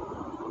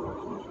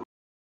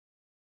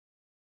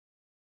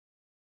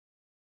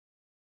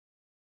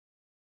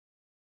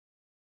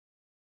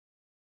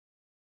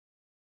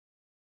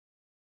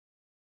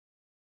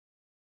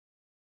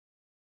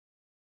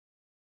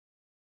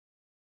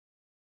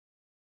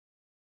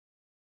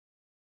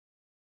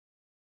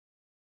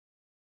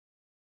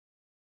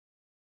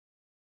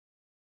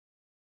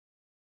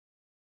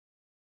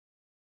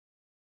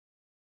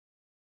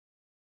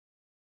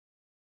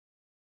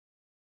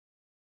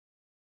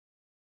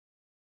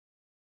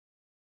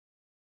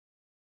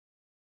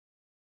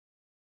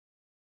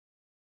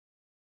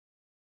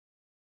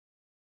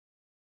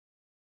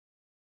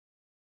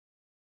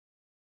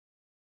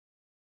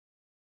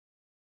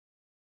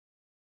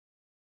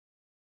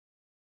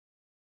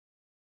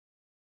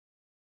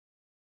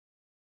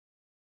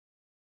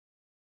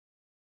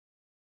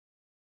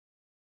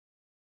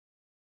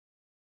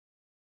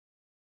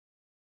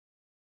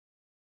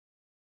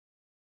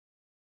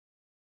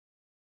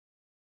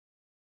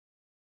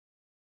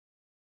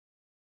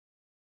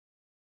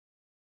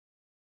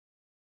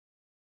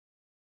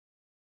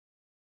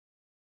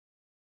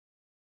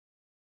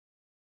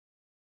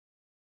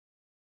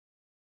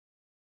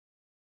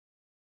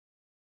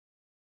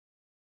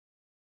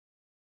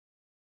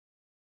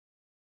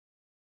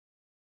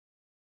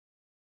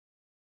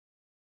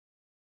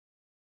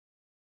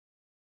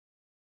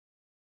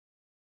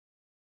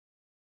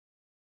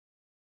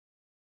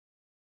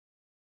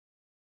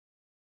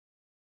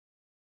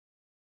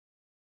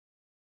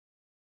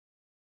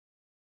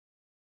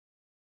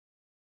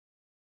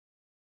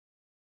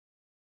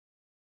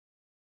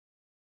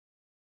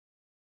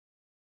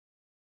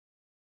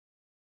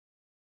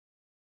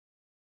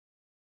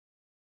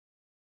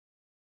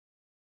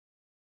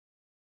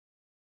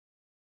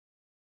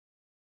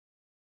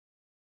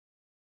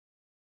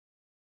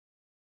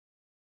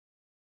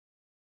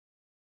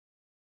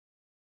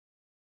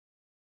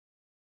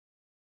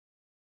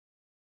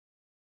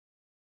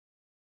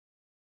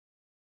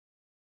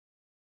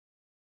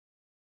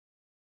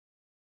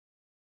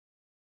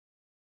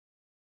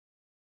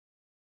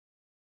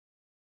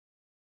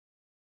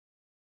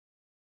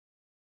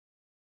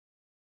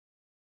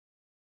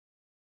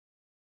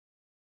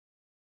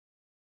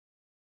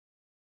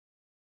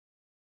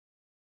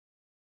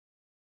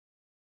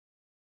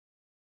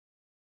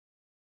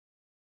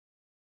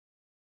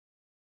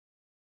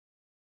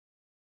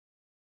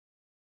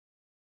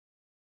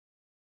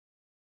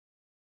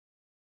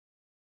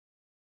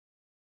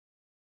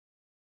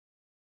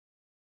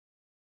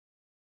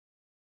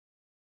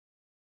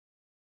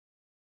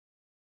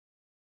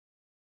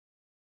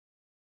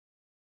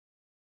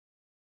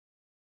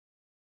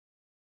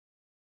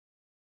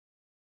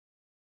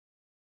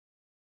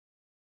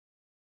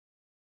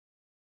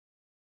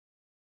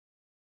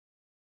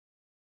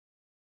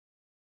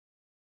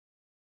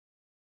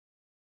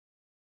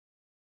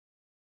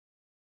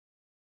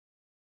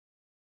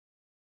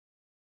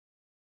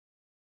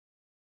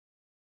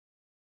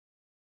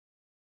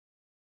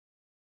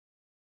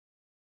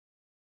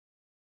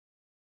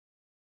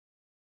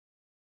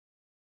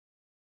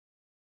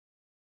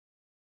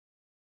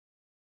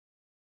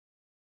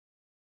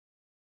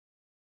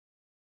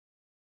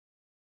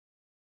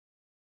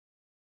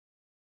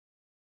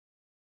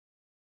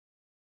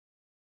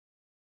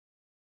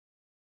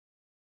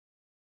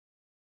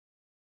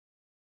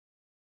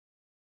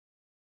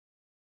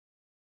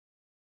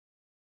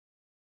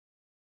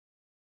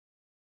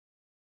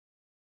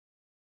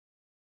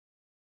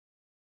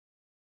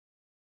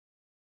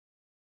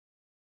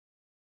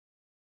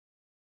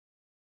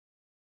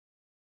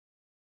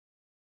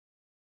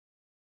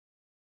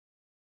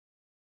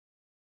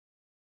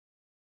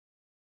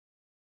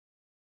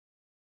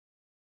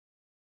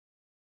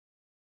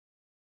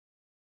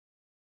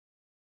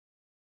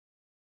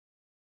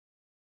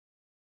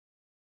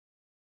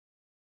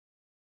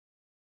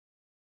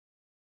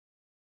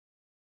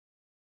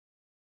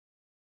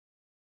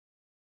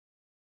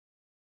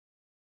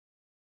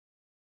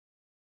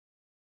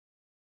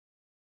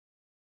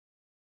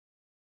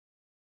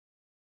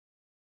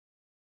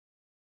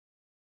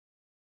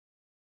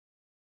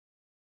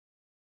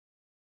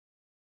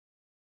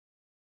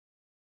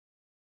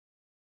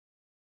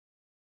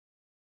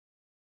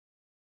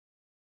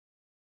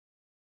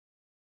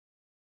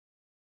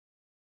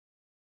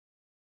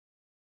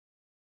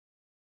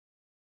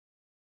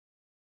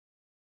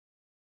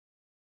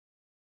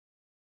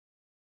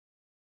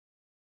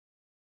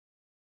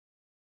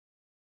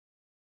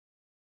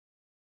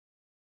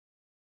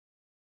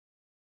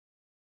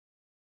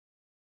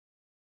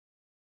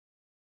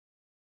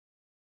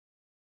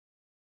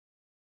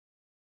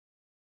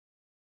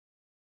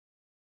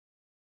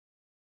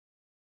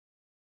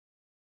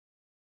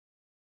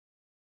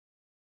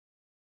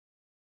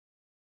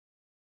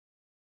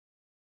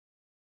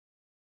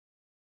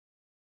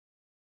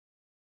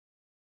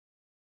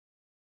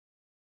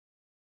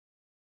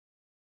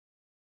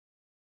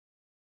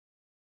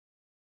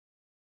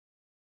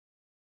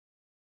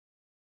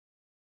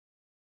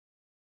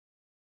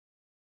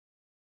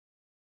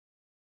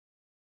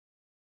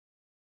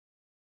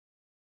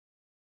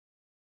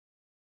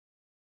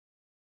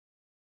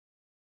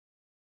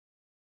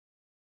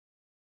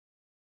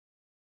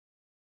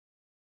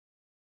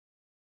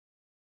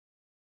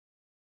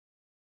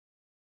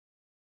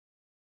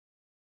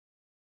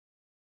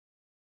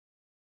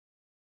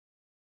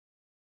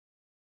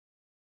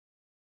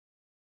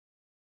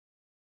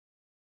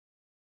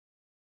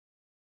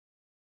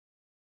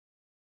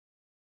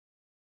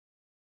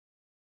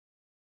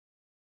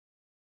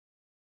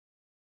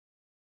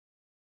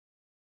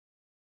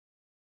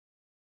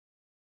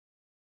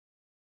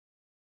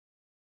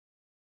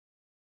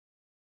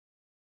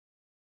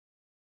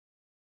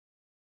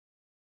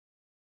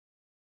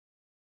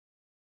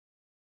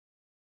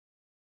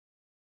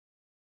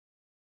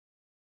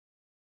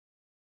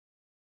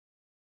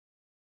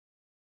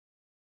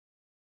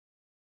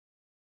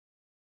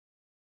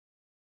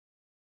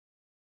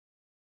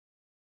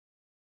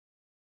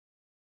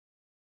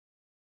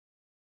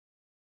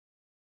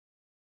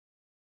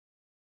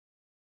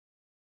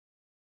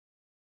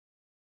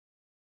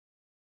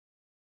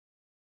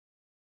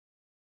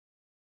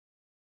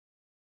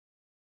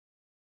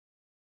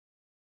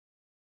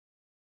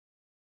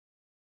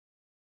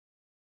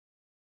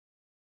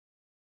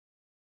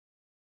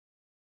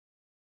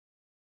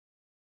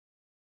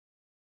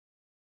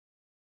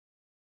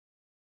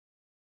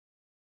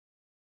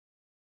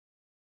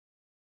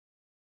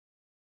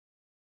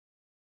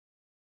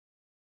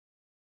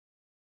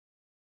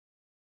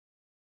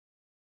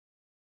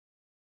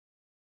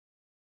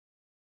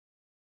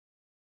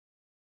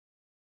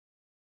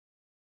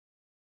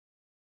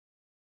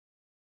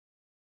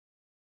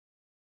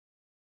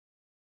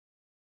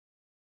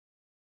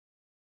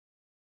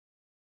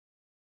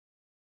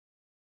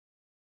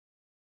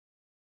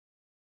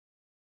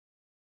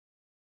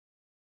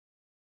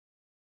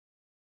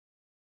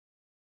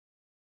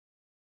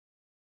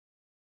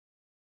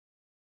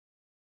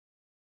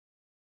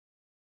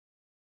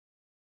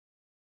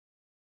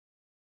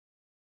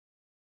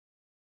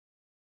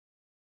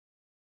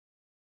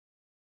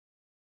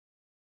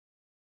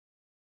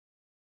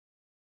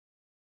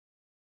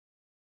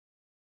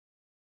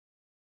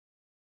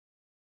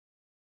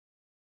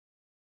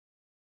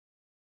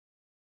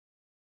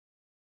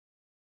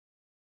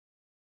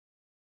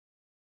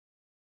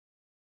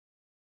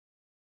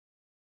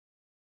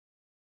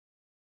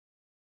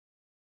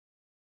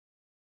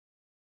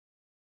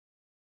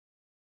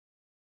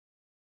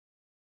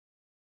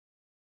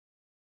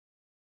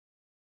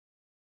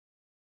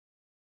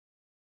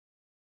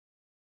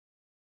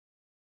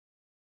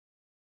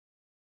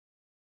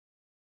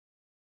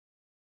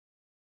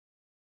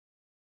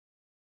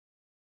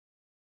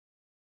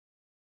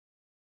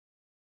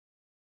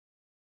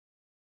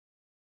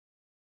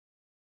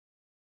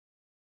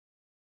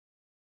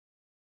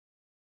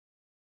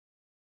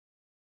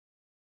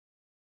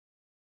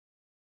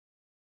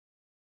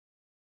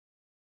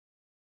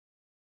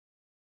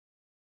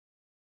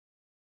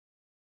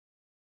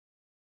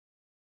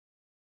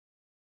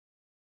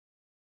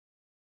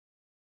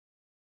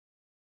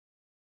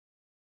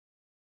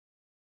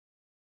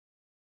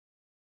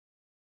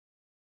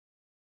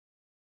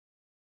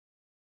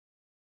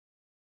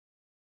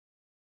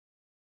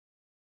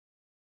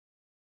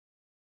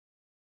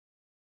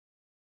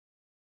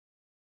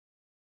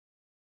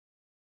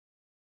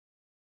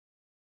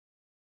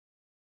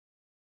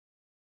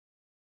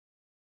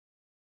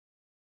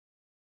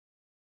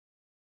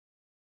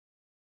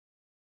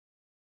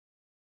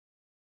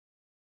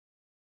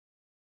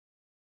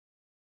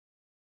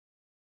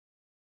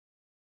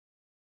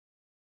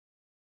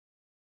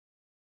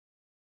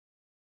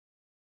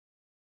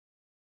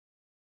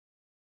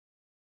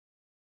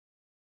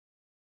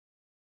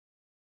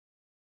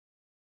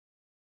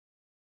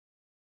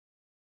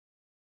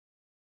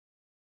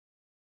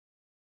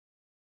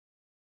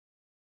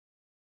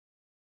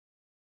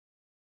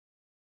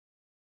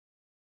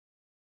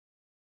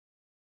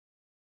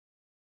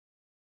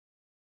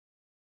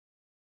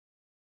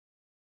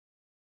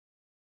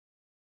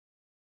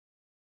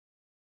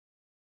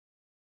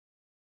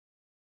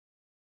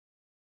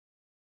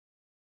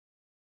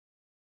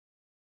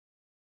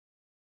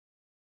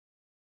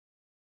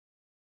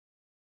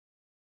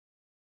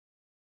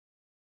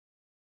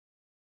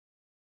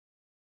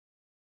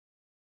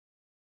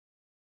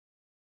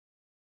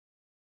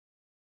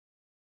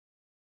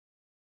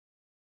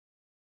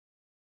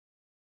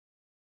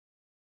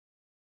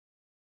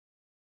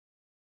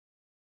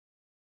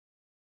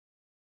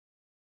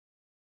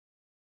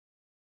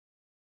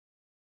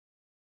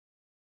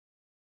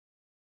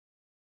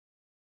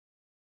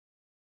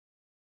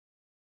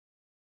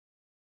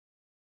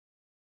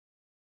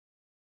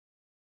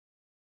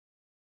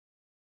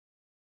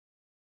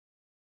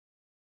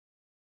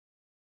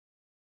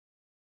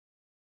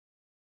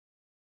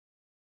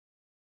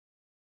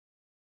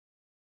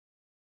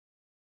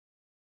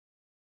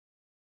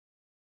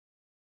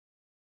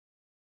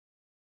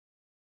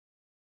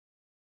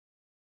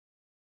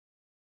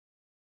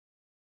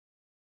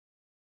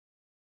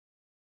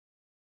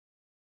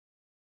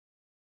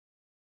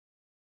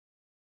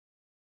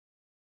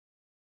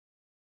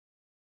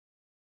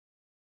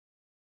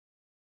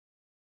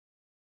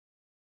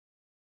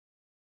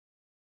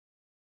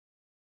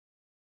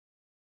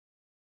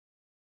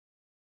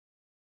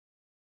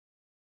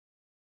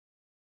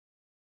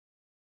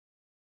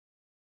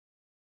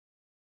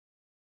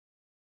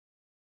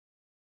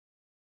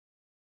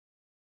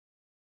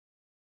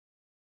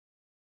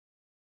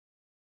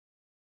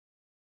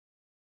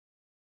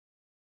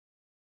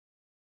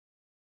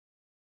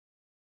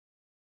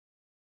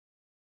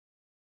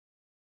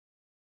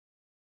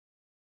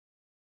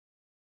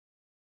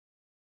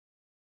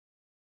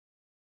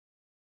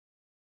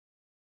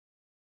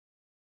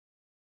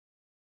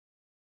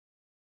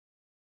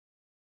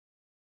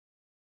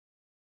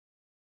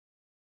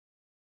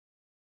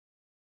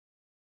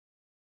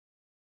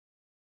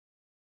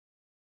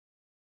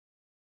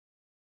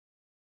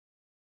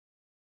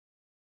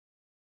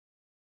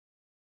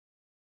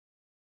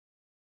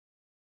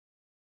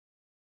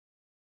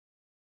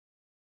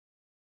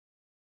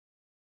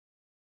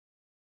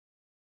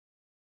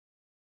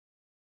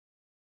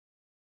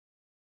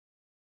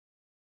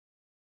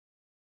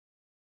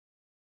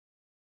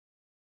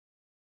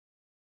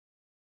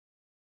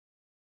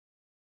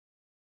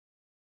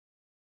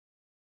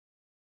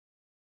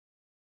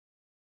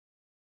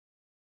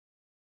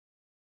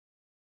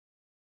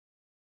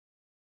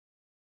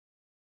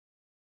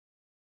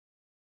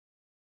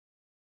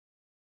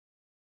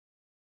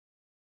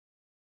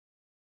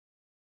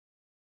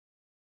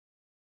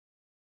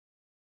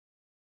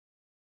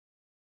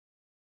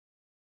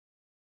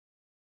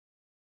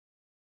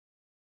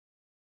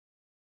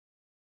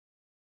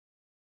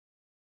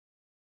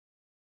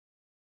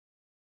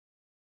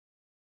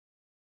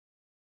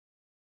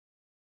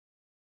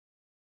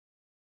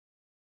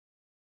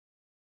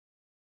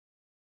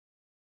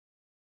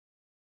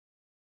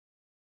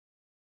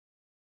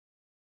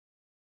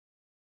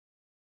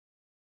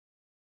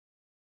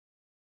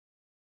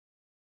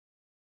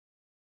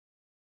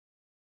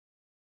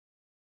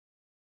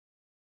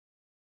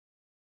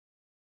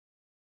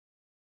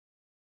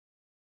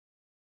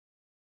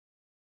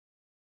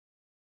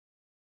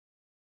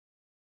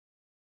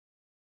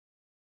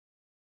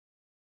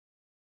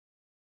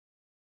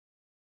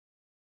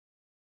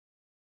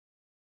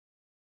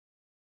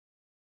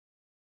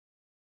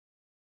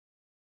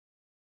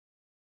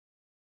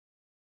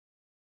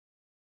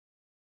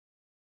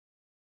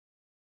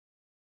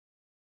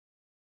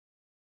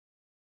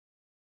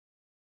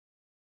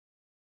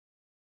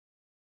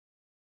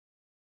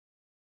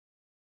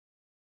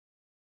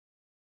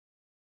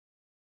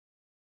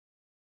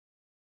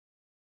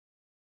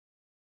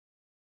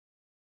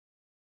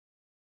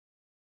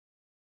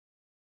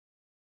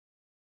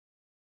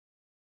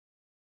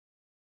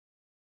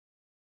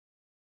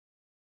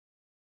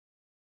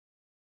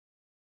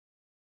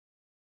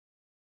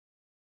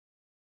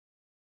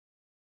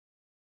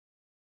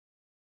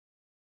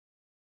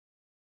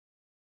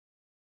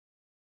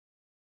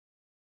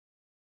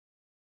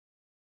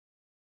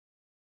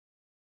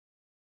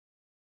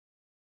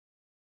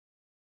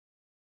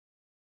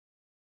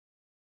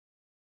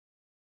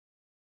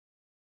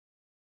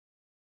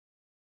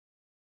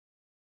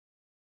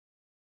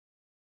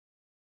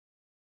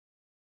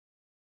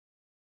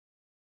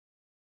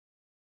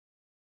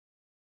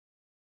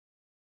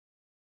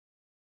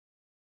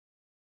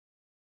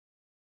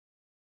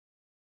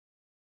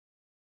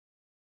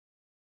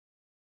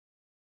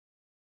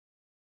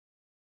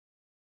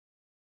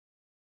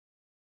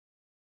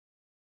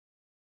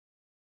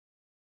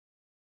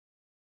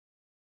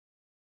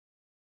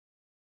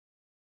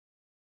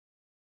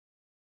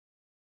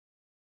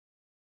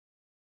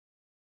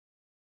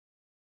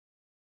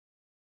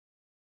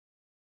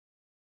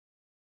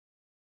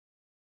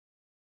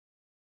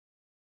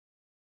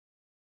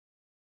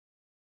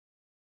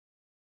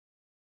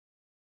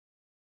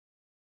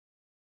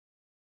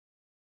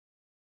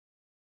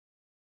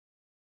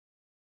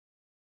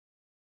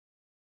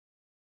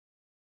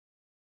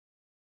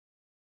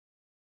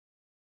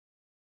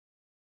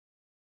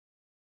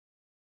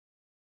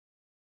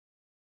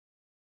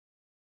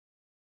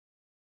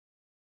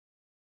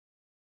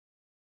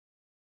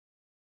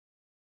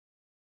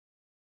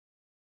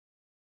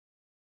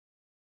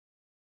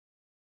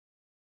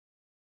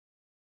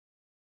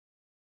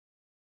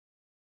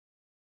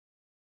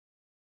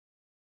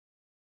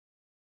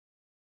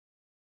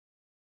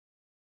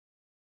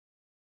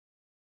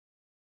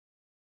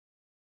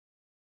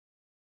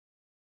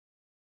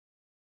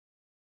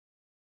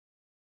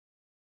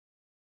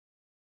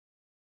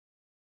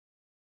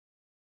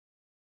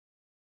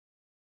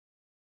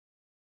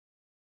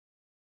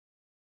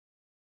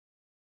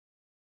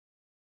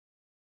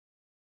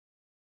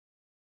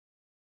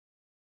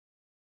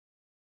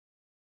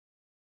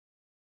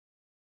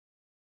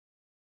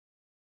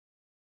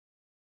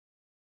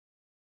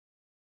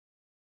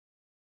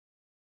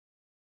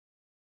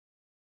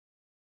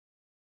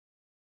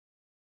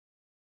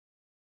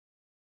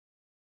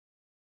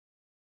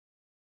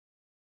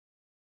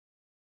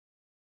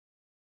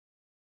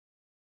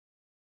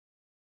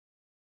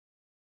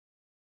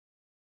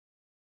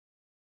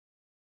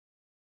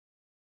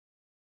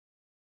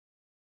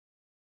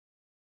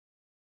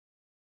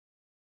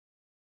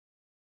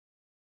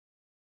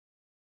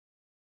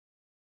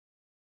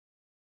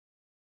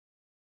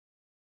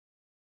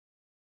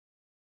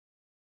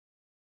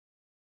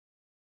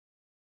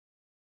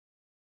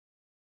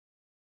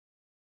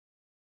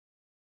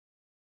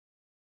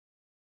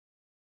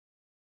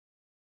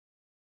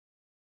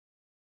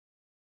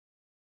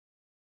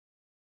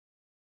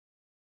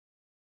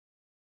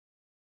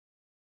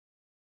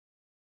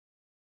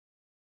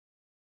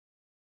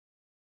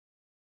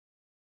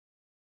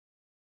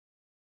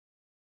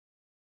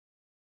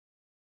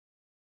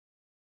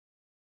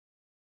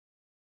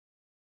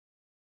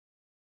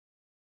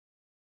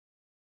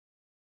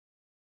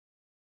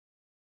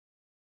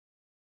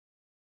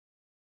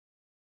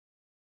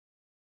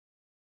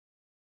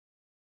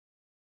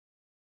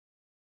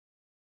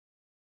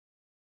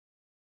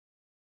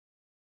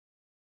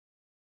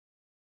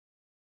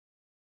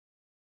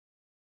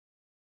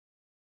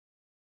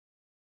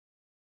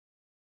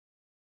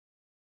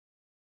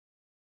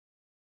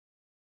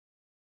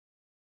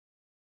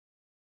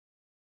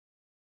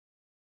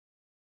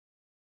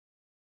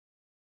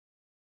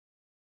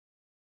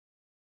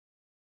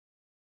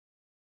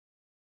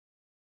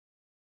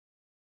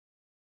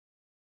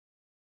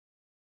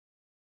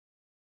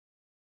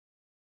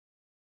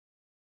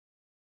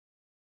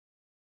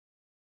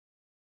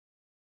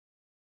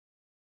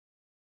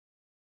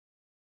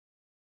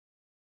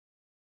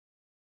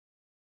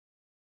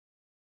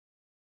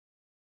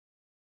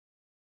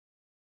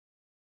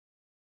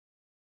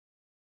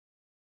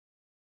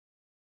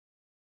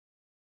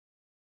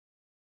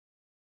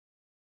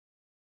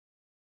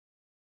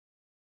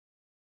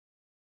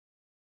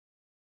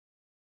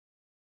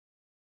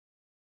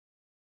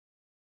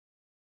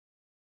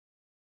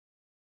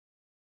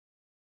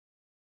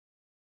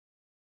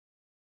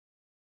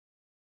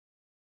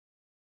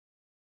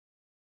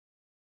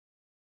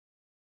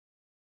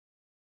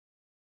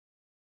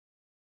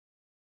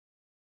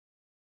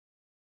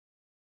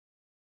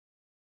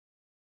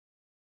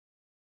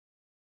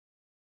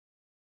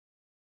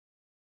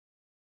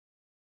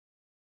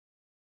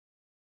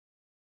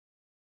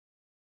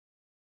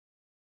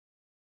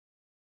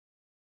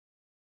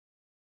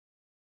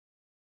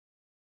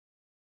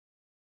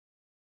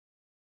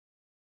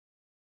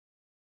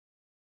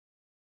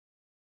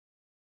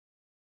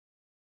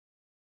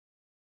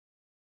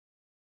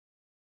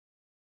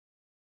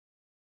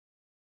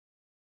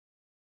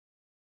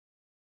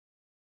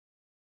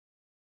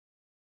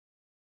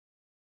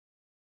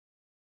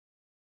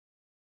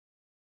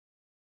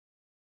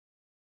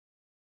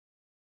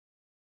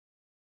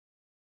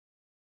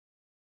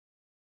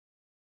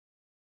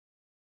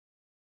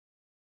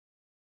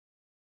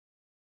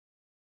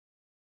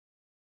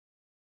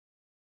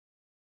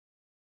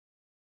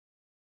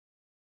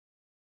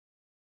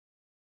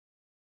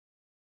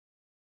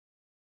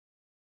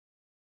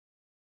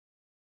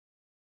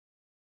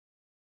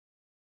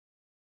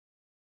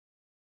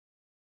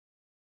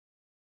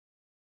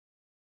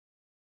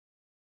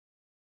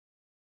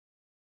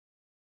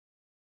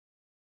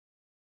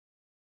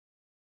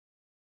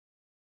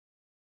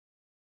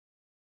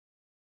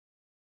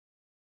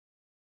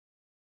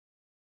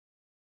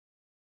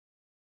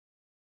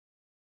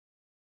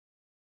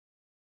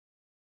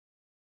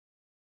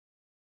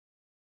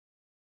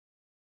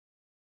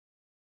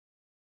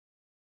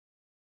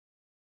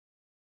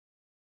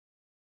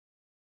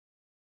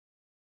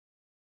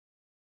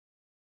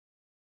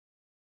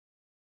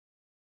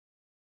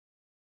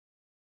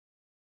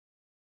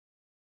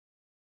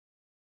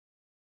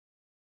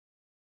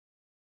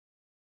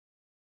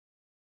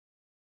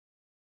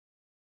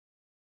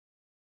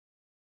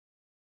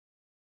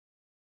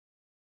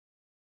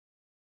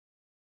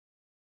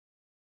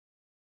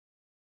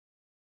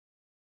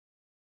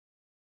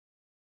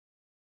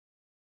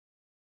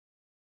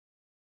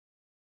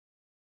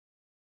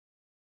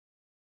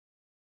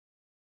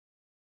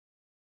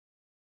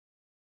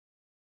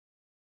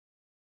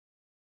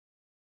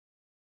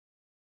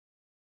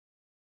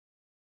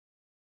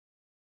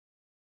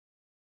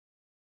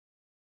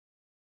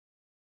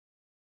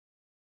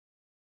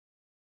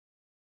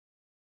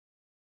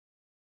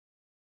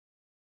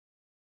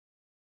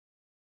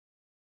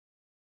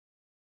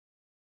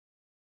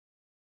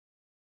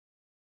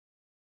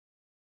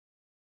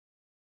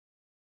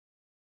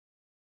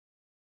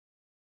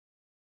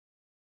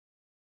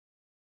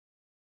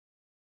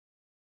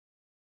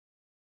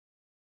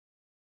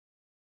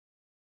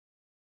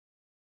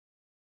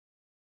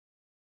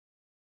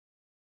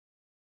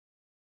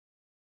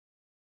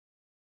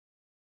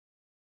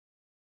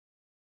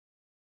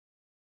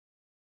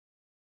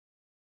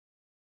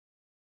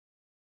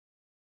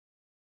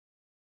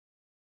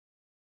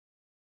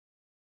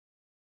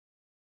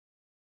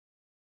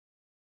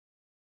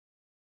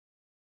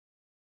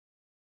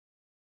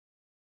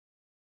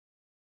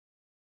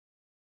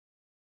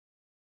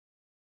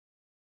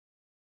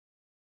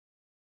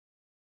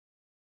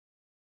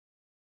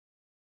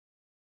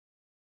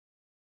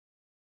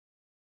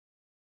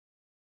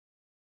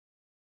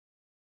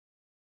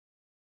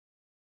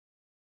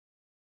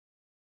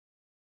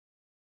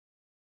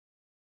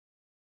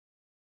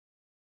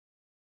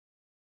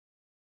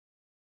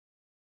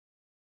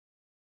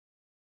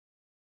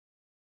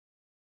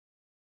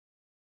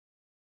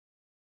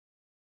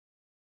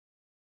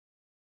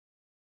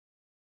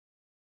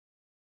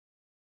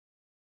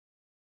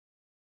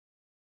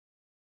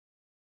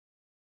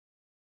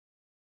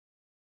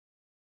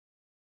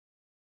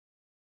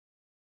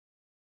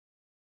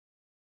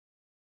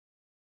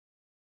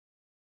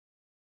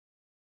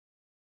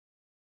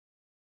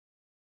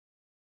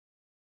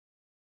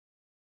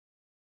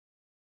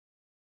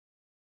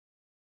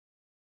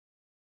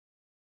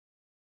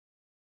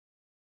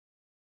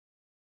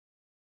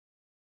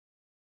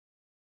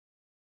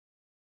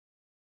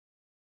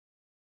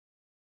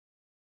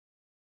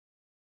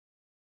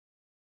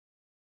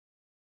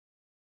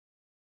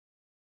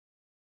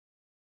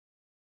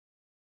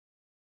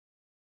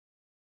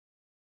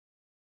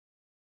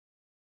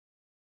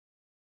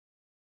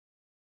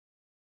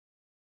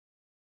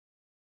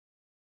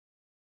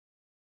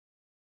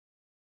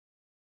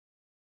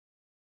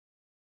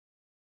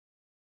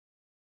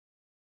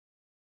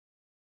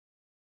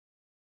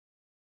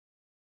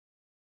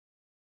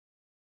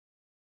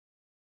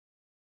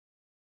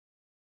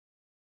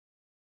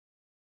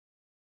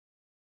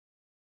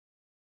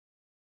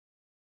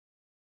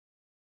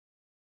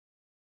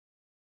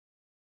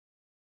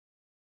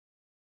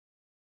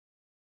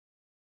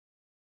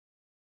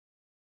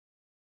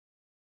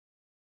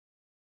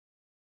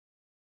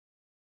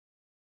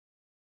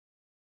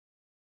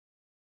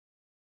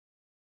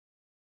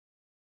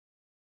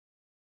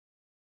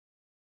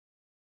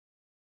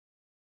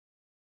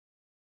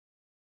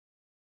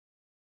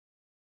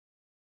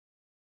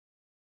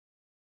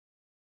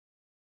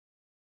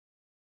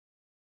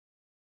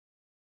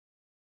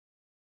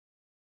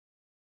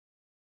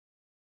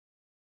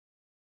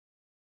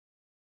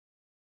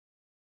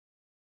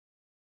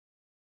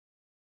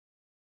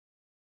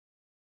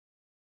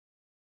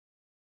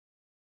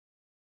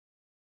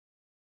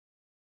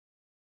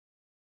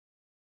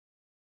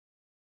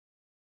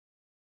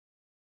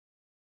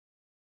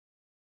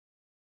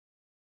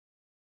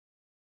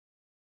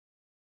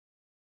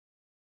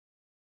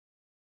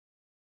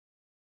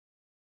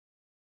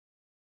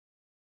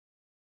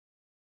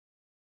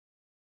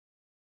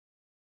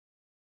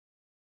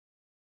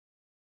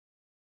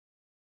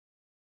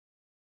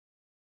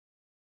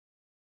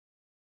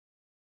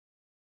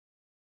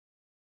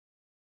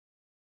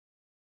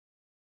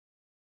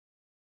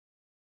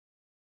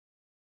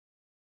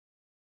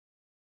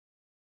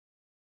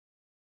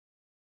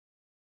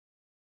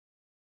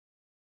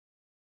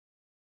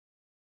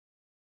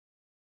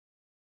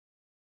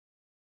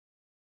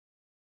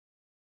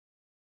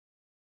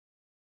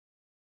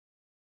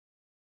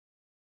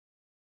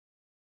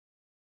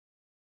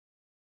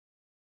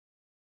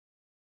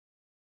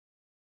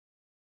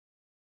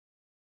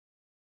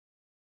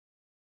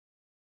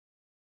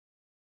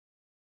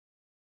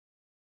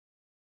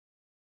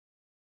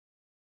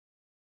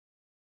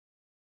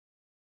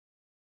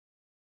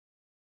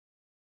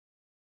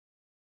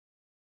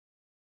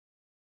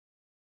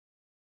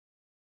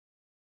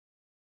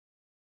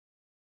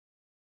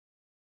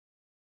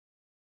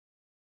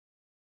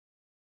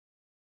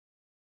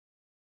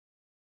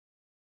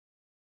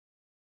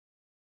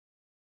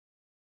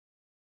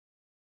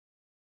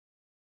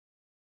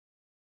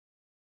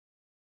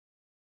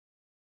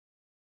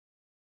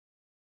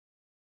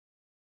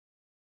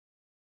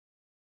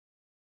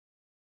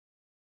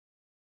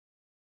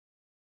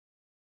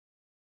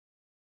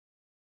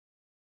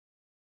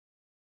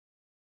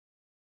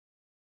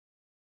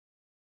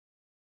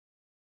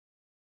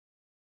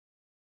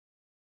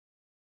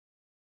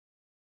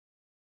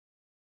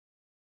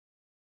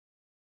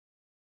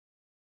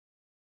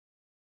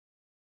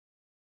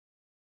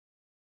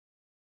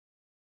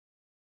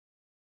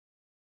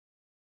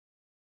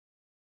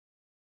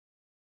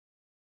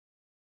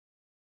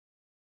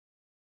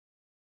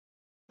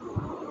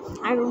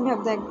 I don't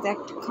have the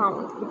exact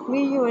count, but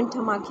Mirio and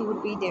Tamaki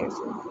would be there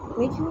soon.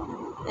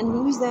 Mirio? And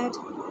who's that?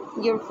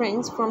 Your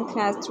friends from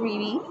class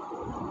 3B?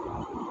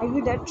 Are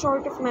you that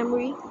short of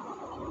memory?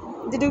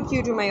 They took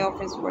you to my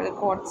office for the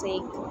God's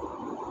sake.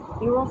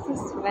 Your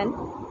office? When?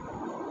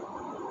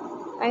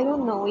 I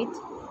don't know it.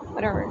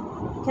 Whatever.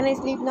 Can I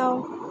sleep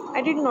now?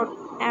 I did not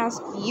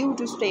ask you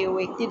to stay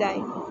awake, did I?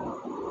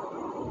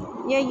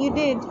 Yeah, you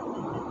did.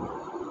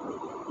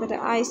 But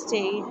I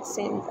stayed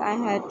since I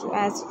had to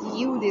ask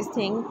you this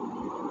thing.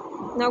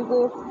 Now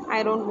go.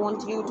 I don't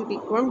want you to be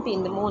grumpy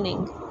in the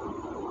morning.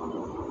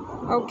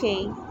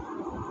 Okay.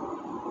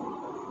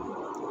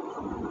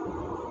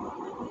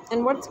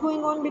 And what's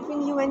going on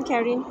between you and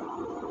Karen?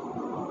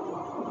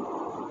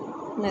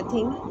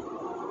 Nothing.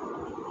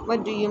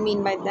 What do you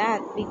mean by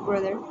that, big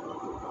brother?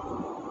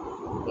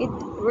 It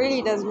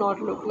really does not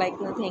look like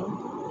nothing.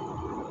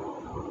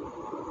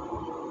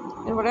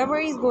 And whatever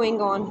is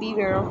going on,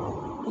 beware of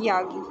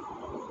Yagi.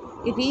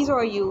 If he's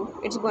or you,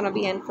 it's gonna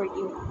be end for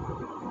you.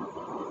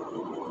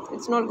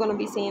 It's not gonna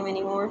be same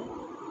anymore.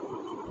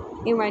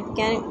 You might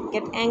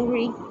get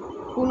angry,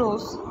 who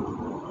knows?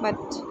 But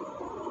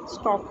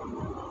stop.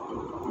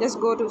 Just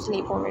go to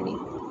sleep already.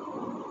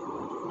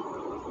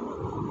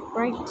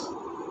 Right?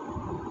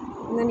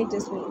 And then it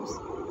just leaves.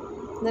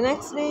 The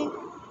next day,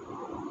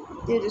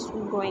 they're just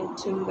going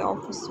to the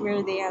office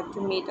where they have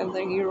to meet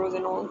other heroes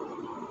and all.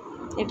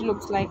 It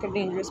looks like a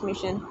dangerous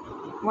mission.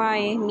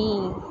 Why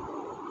me?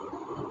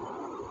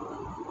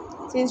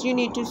 Since you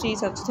need to see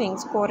such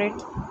things, got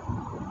it?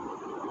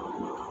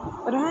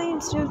 But I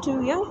am still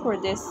too young for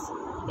this,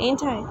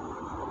 ain't I?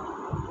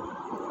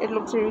 It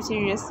looks very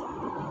serious.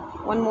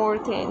 One more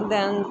thing,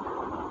 then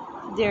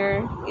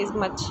there is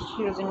much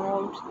heroes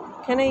involved.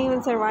 Can I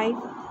even survive?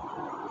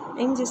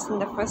 I'm just in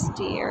the first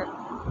year,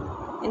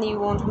 and you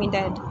want me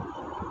dead.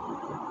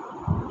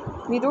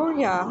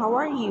 Midoriya, how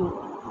are you?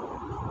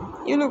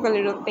 You look a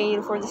little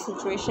pale for the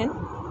situation.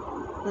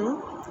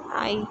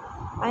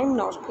 I'm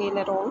not pale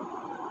at all.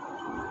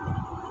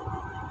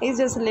 He's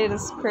just a little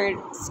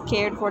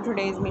scared for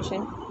today's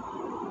mission.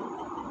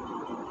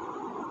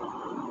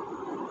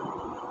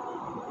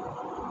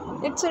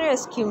 It's a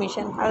rescue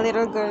mission. A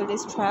little girl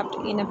is trapped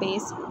in a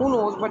base. Who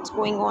knows what's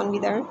going on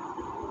with her?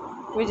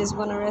 We're just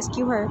gonna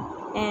rescue her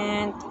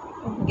and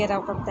get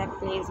out of that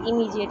place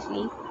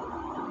immediately.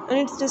 And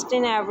it's just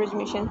an average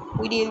mission.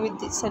 We deal with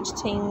such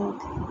thing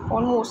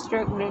almost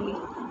regularly.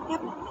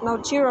 Yep, now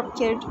cheer up,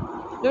 kid.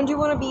 Don't you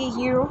want to be a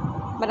hero?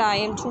 But I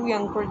am too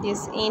young for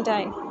this, ain't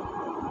I?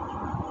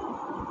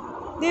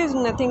 There's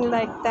nothing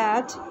like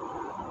that.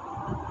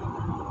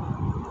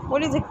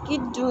 What is a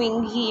kid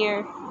doing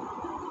here?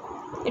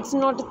 It's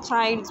not a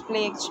child's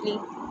play, actually.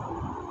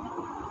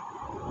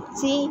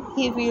 See,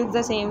 he feels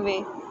the same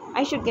way.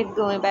 I should get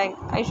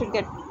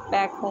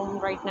back home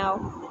right now.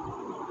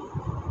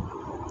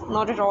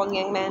 Not at all,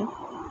 young man.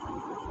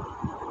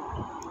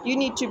 You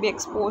need to be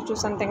exposed to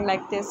something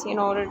like this in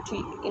order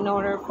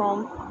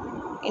from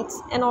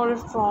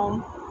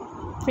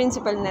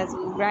Principal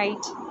Nezu,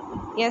 right?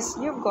 Yes,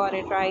 you've got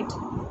it right.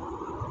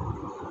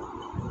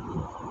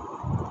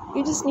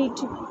 You just need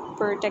to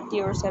protect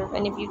yourself,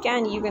 and if you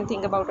can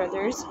think about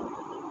others.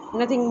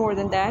 Nothing more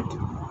than that.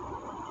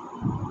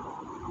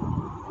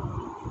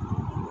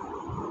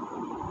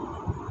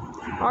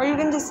 Or you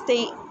can just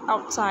stay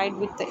outside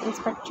with the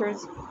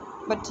inspectors,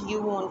 but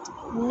you won't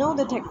know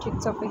the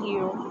tactics of a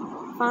hero.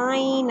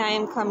 Fine, I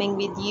am coming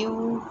with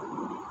you.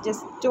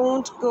 Just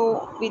don't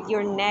go with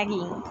your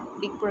nagging,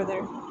 big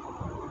brother.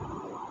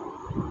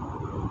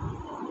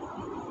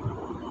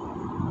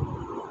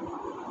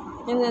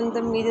 And then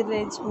the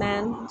middle-aged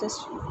man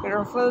just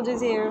ruffled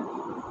his hair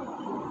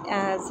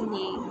as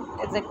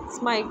a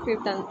smile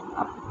crept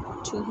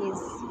up to his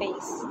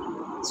face.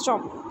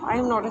 Stop, I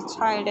am not a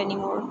child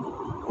anymore.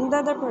 And the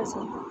other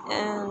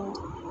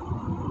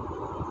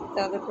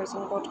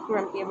person got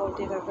grumpy about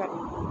it as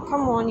well.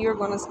 Come on, you're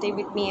gonna stay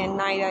with me and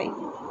night.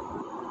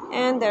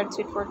 And that's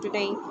it for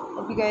today.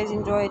 Hope you guys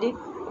enjoyed it.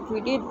 If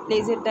you did,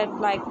 please hit that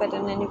like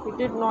button, and if you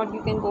did not,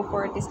 you can go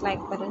for a dislike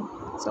button.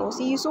 So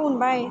see you soon.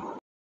 Bye.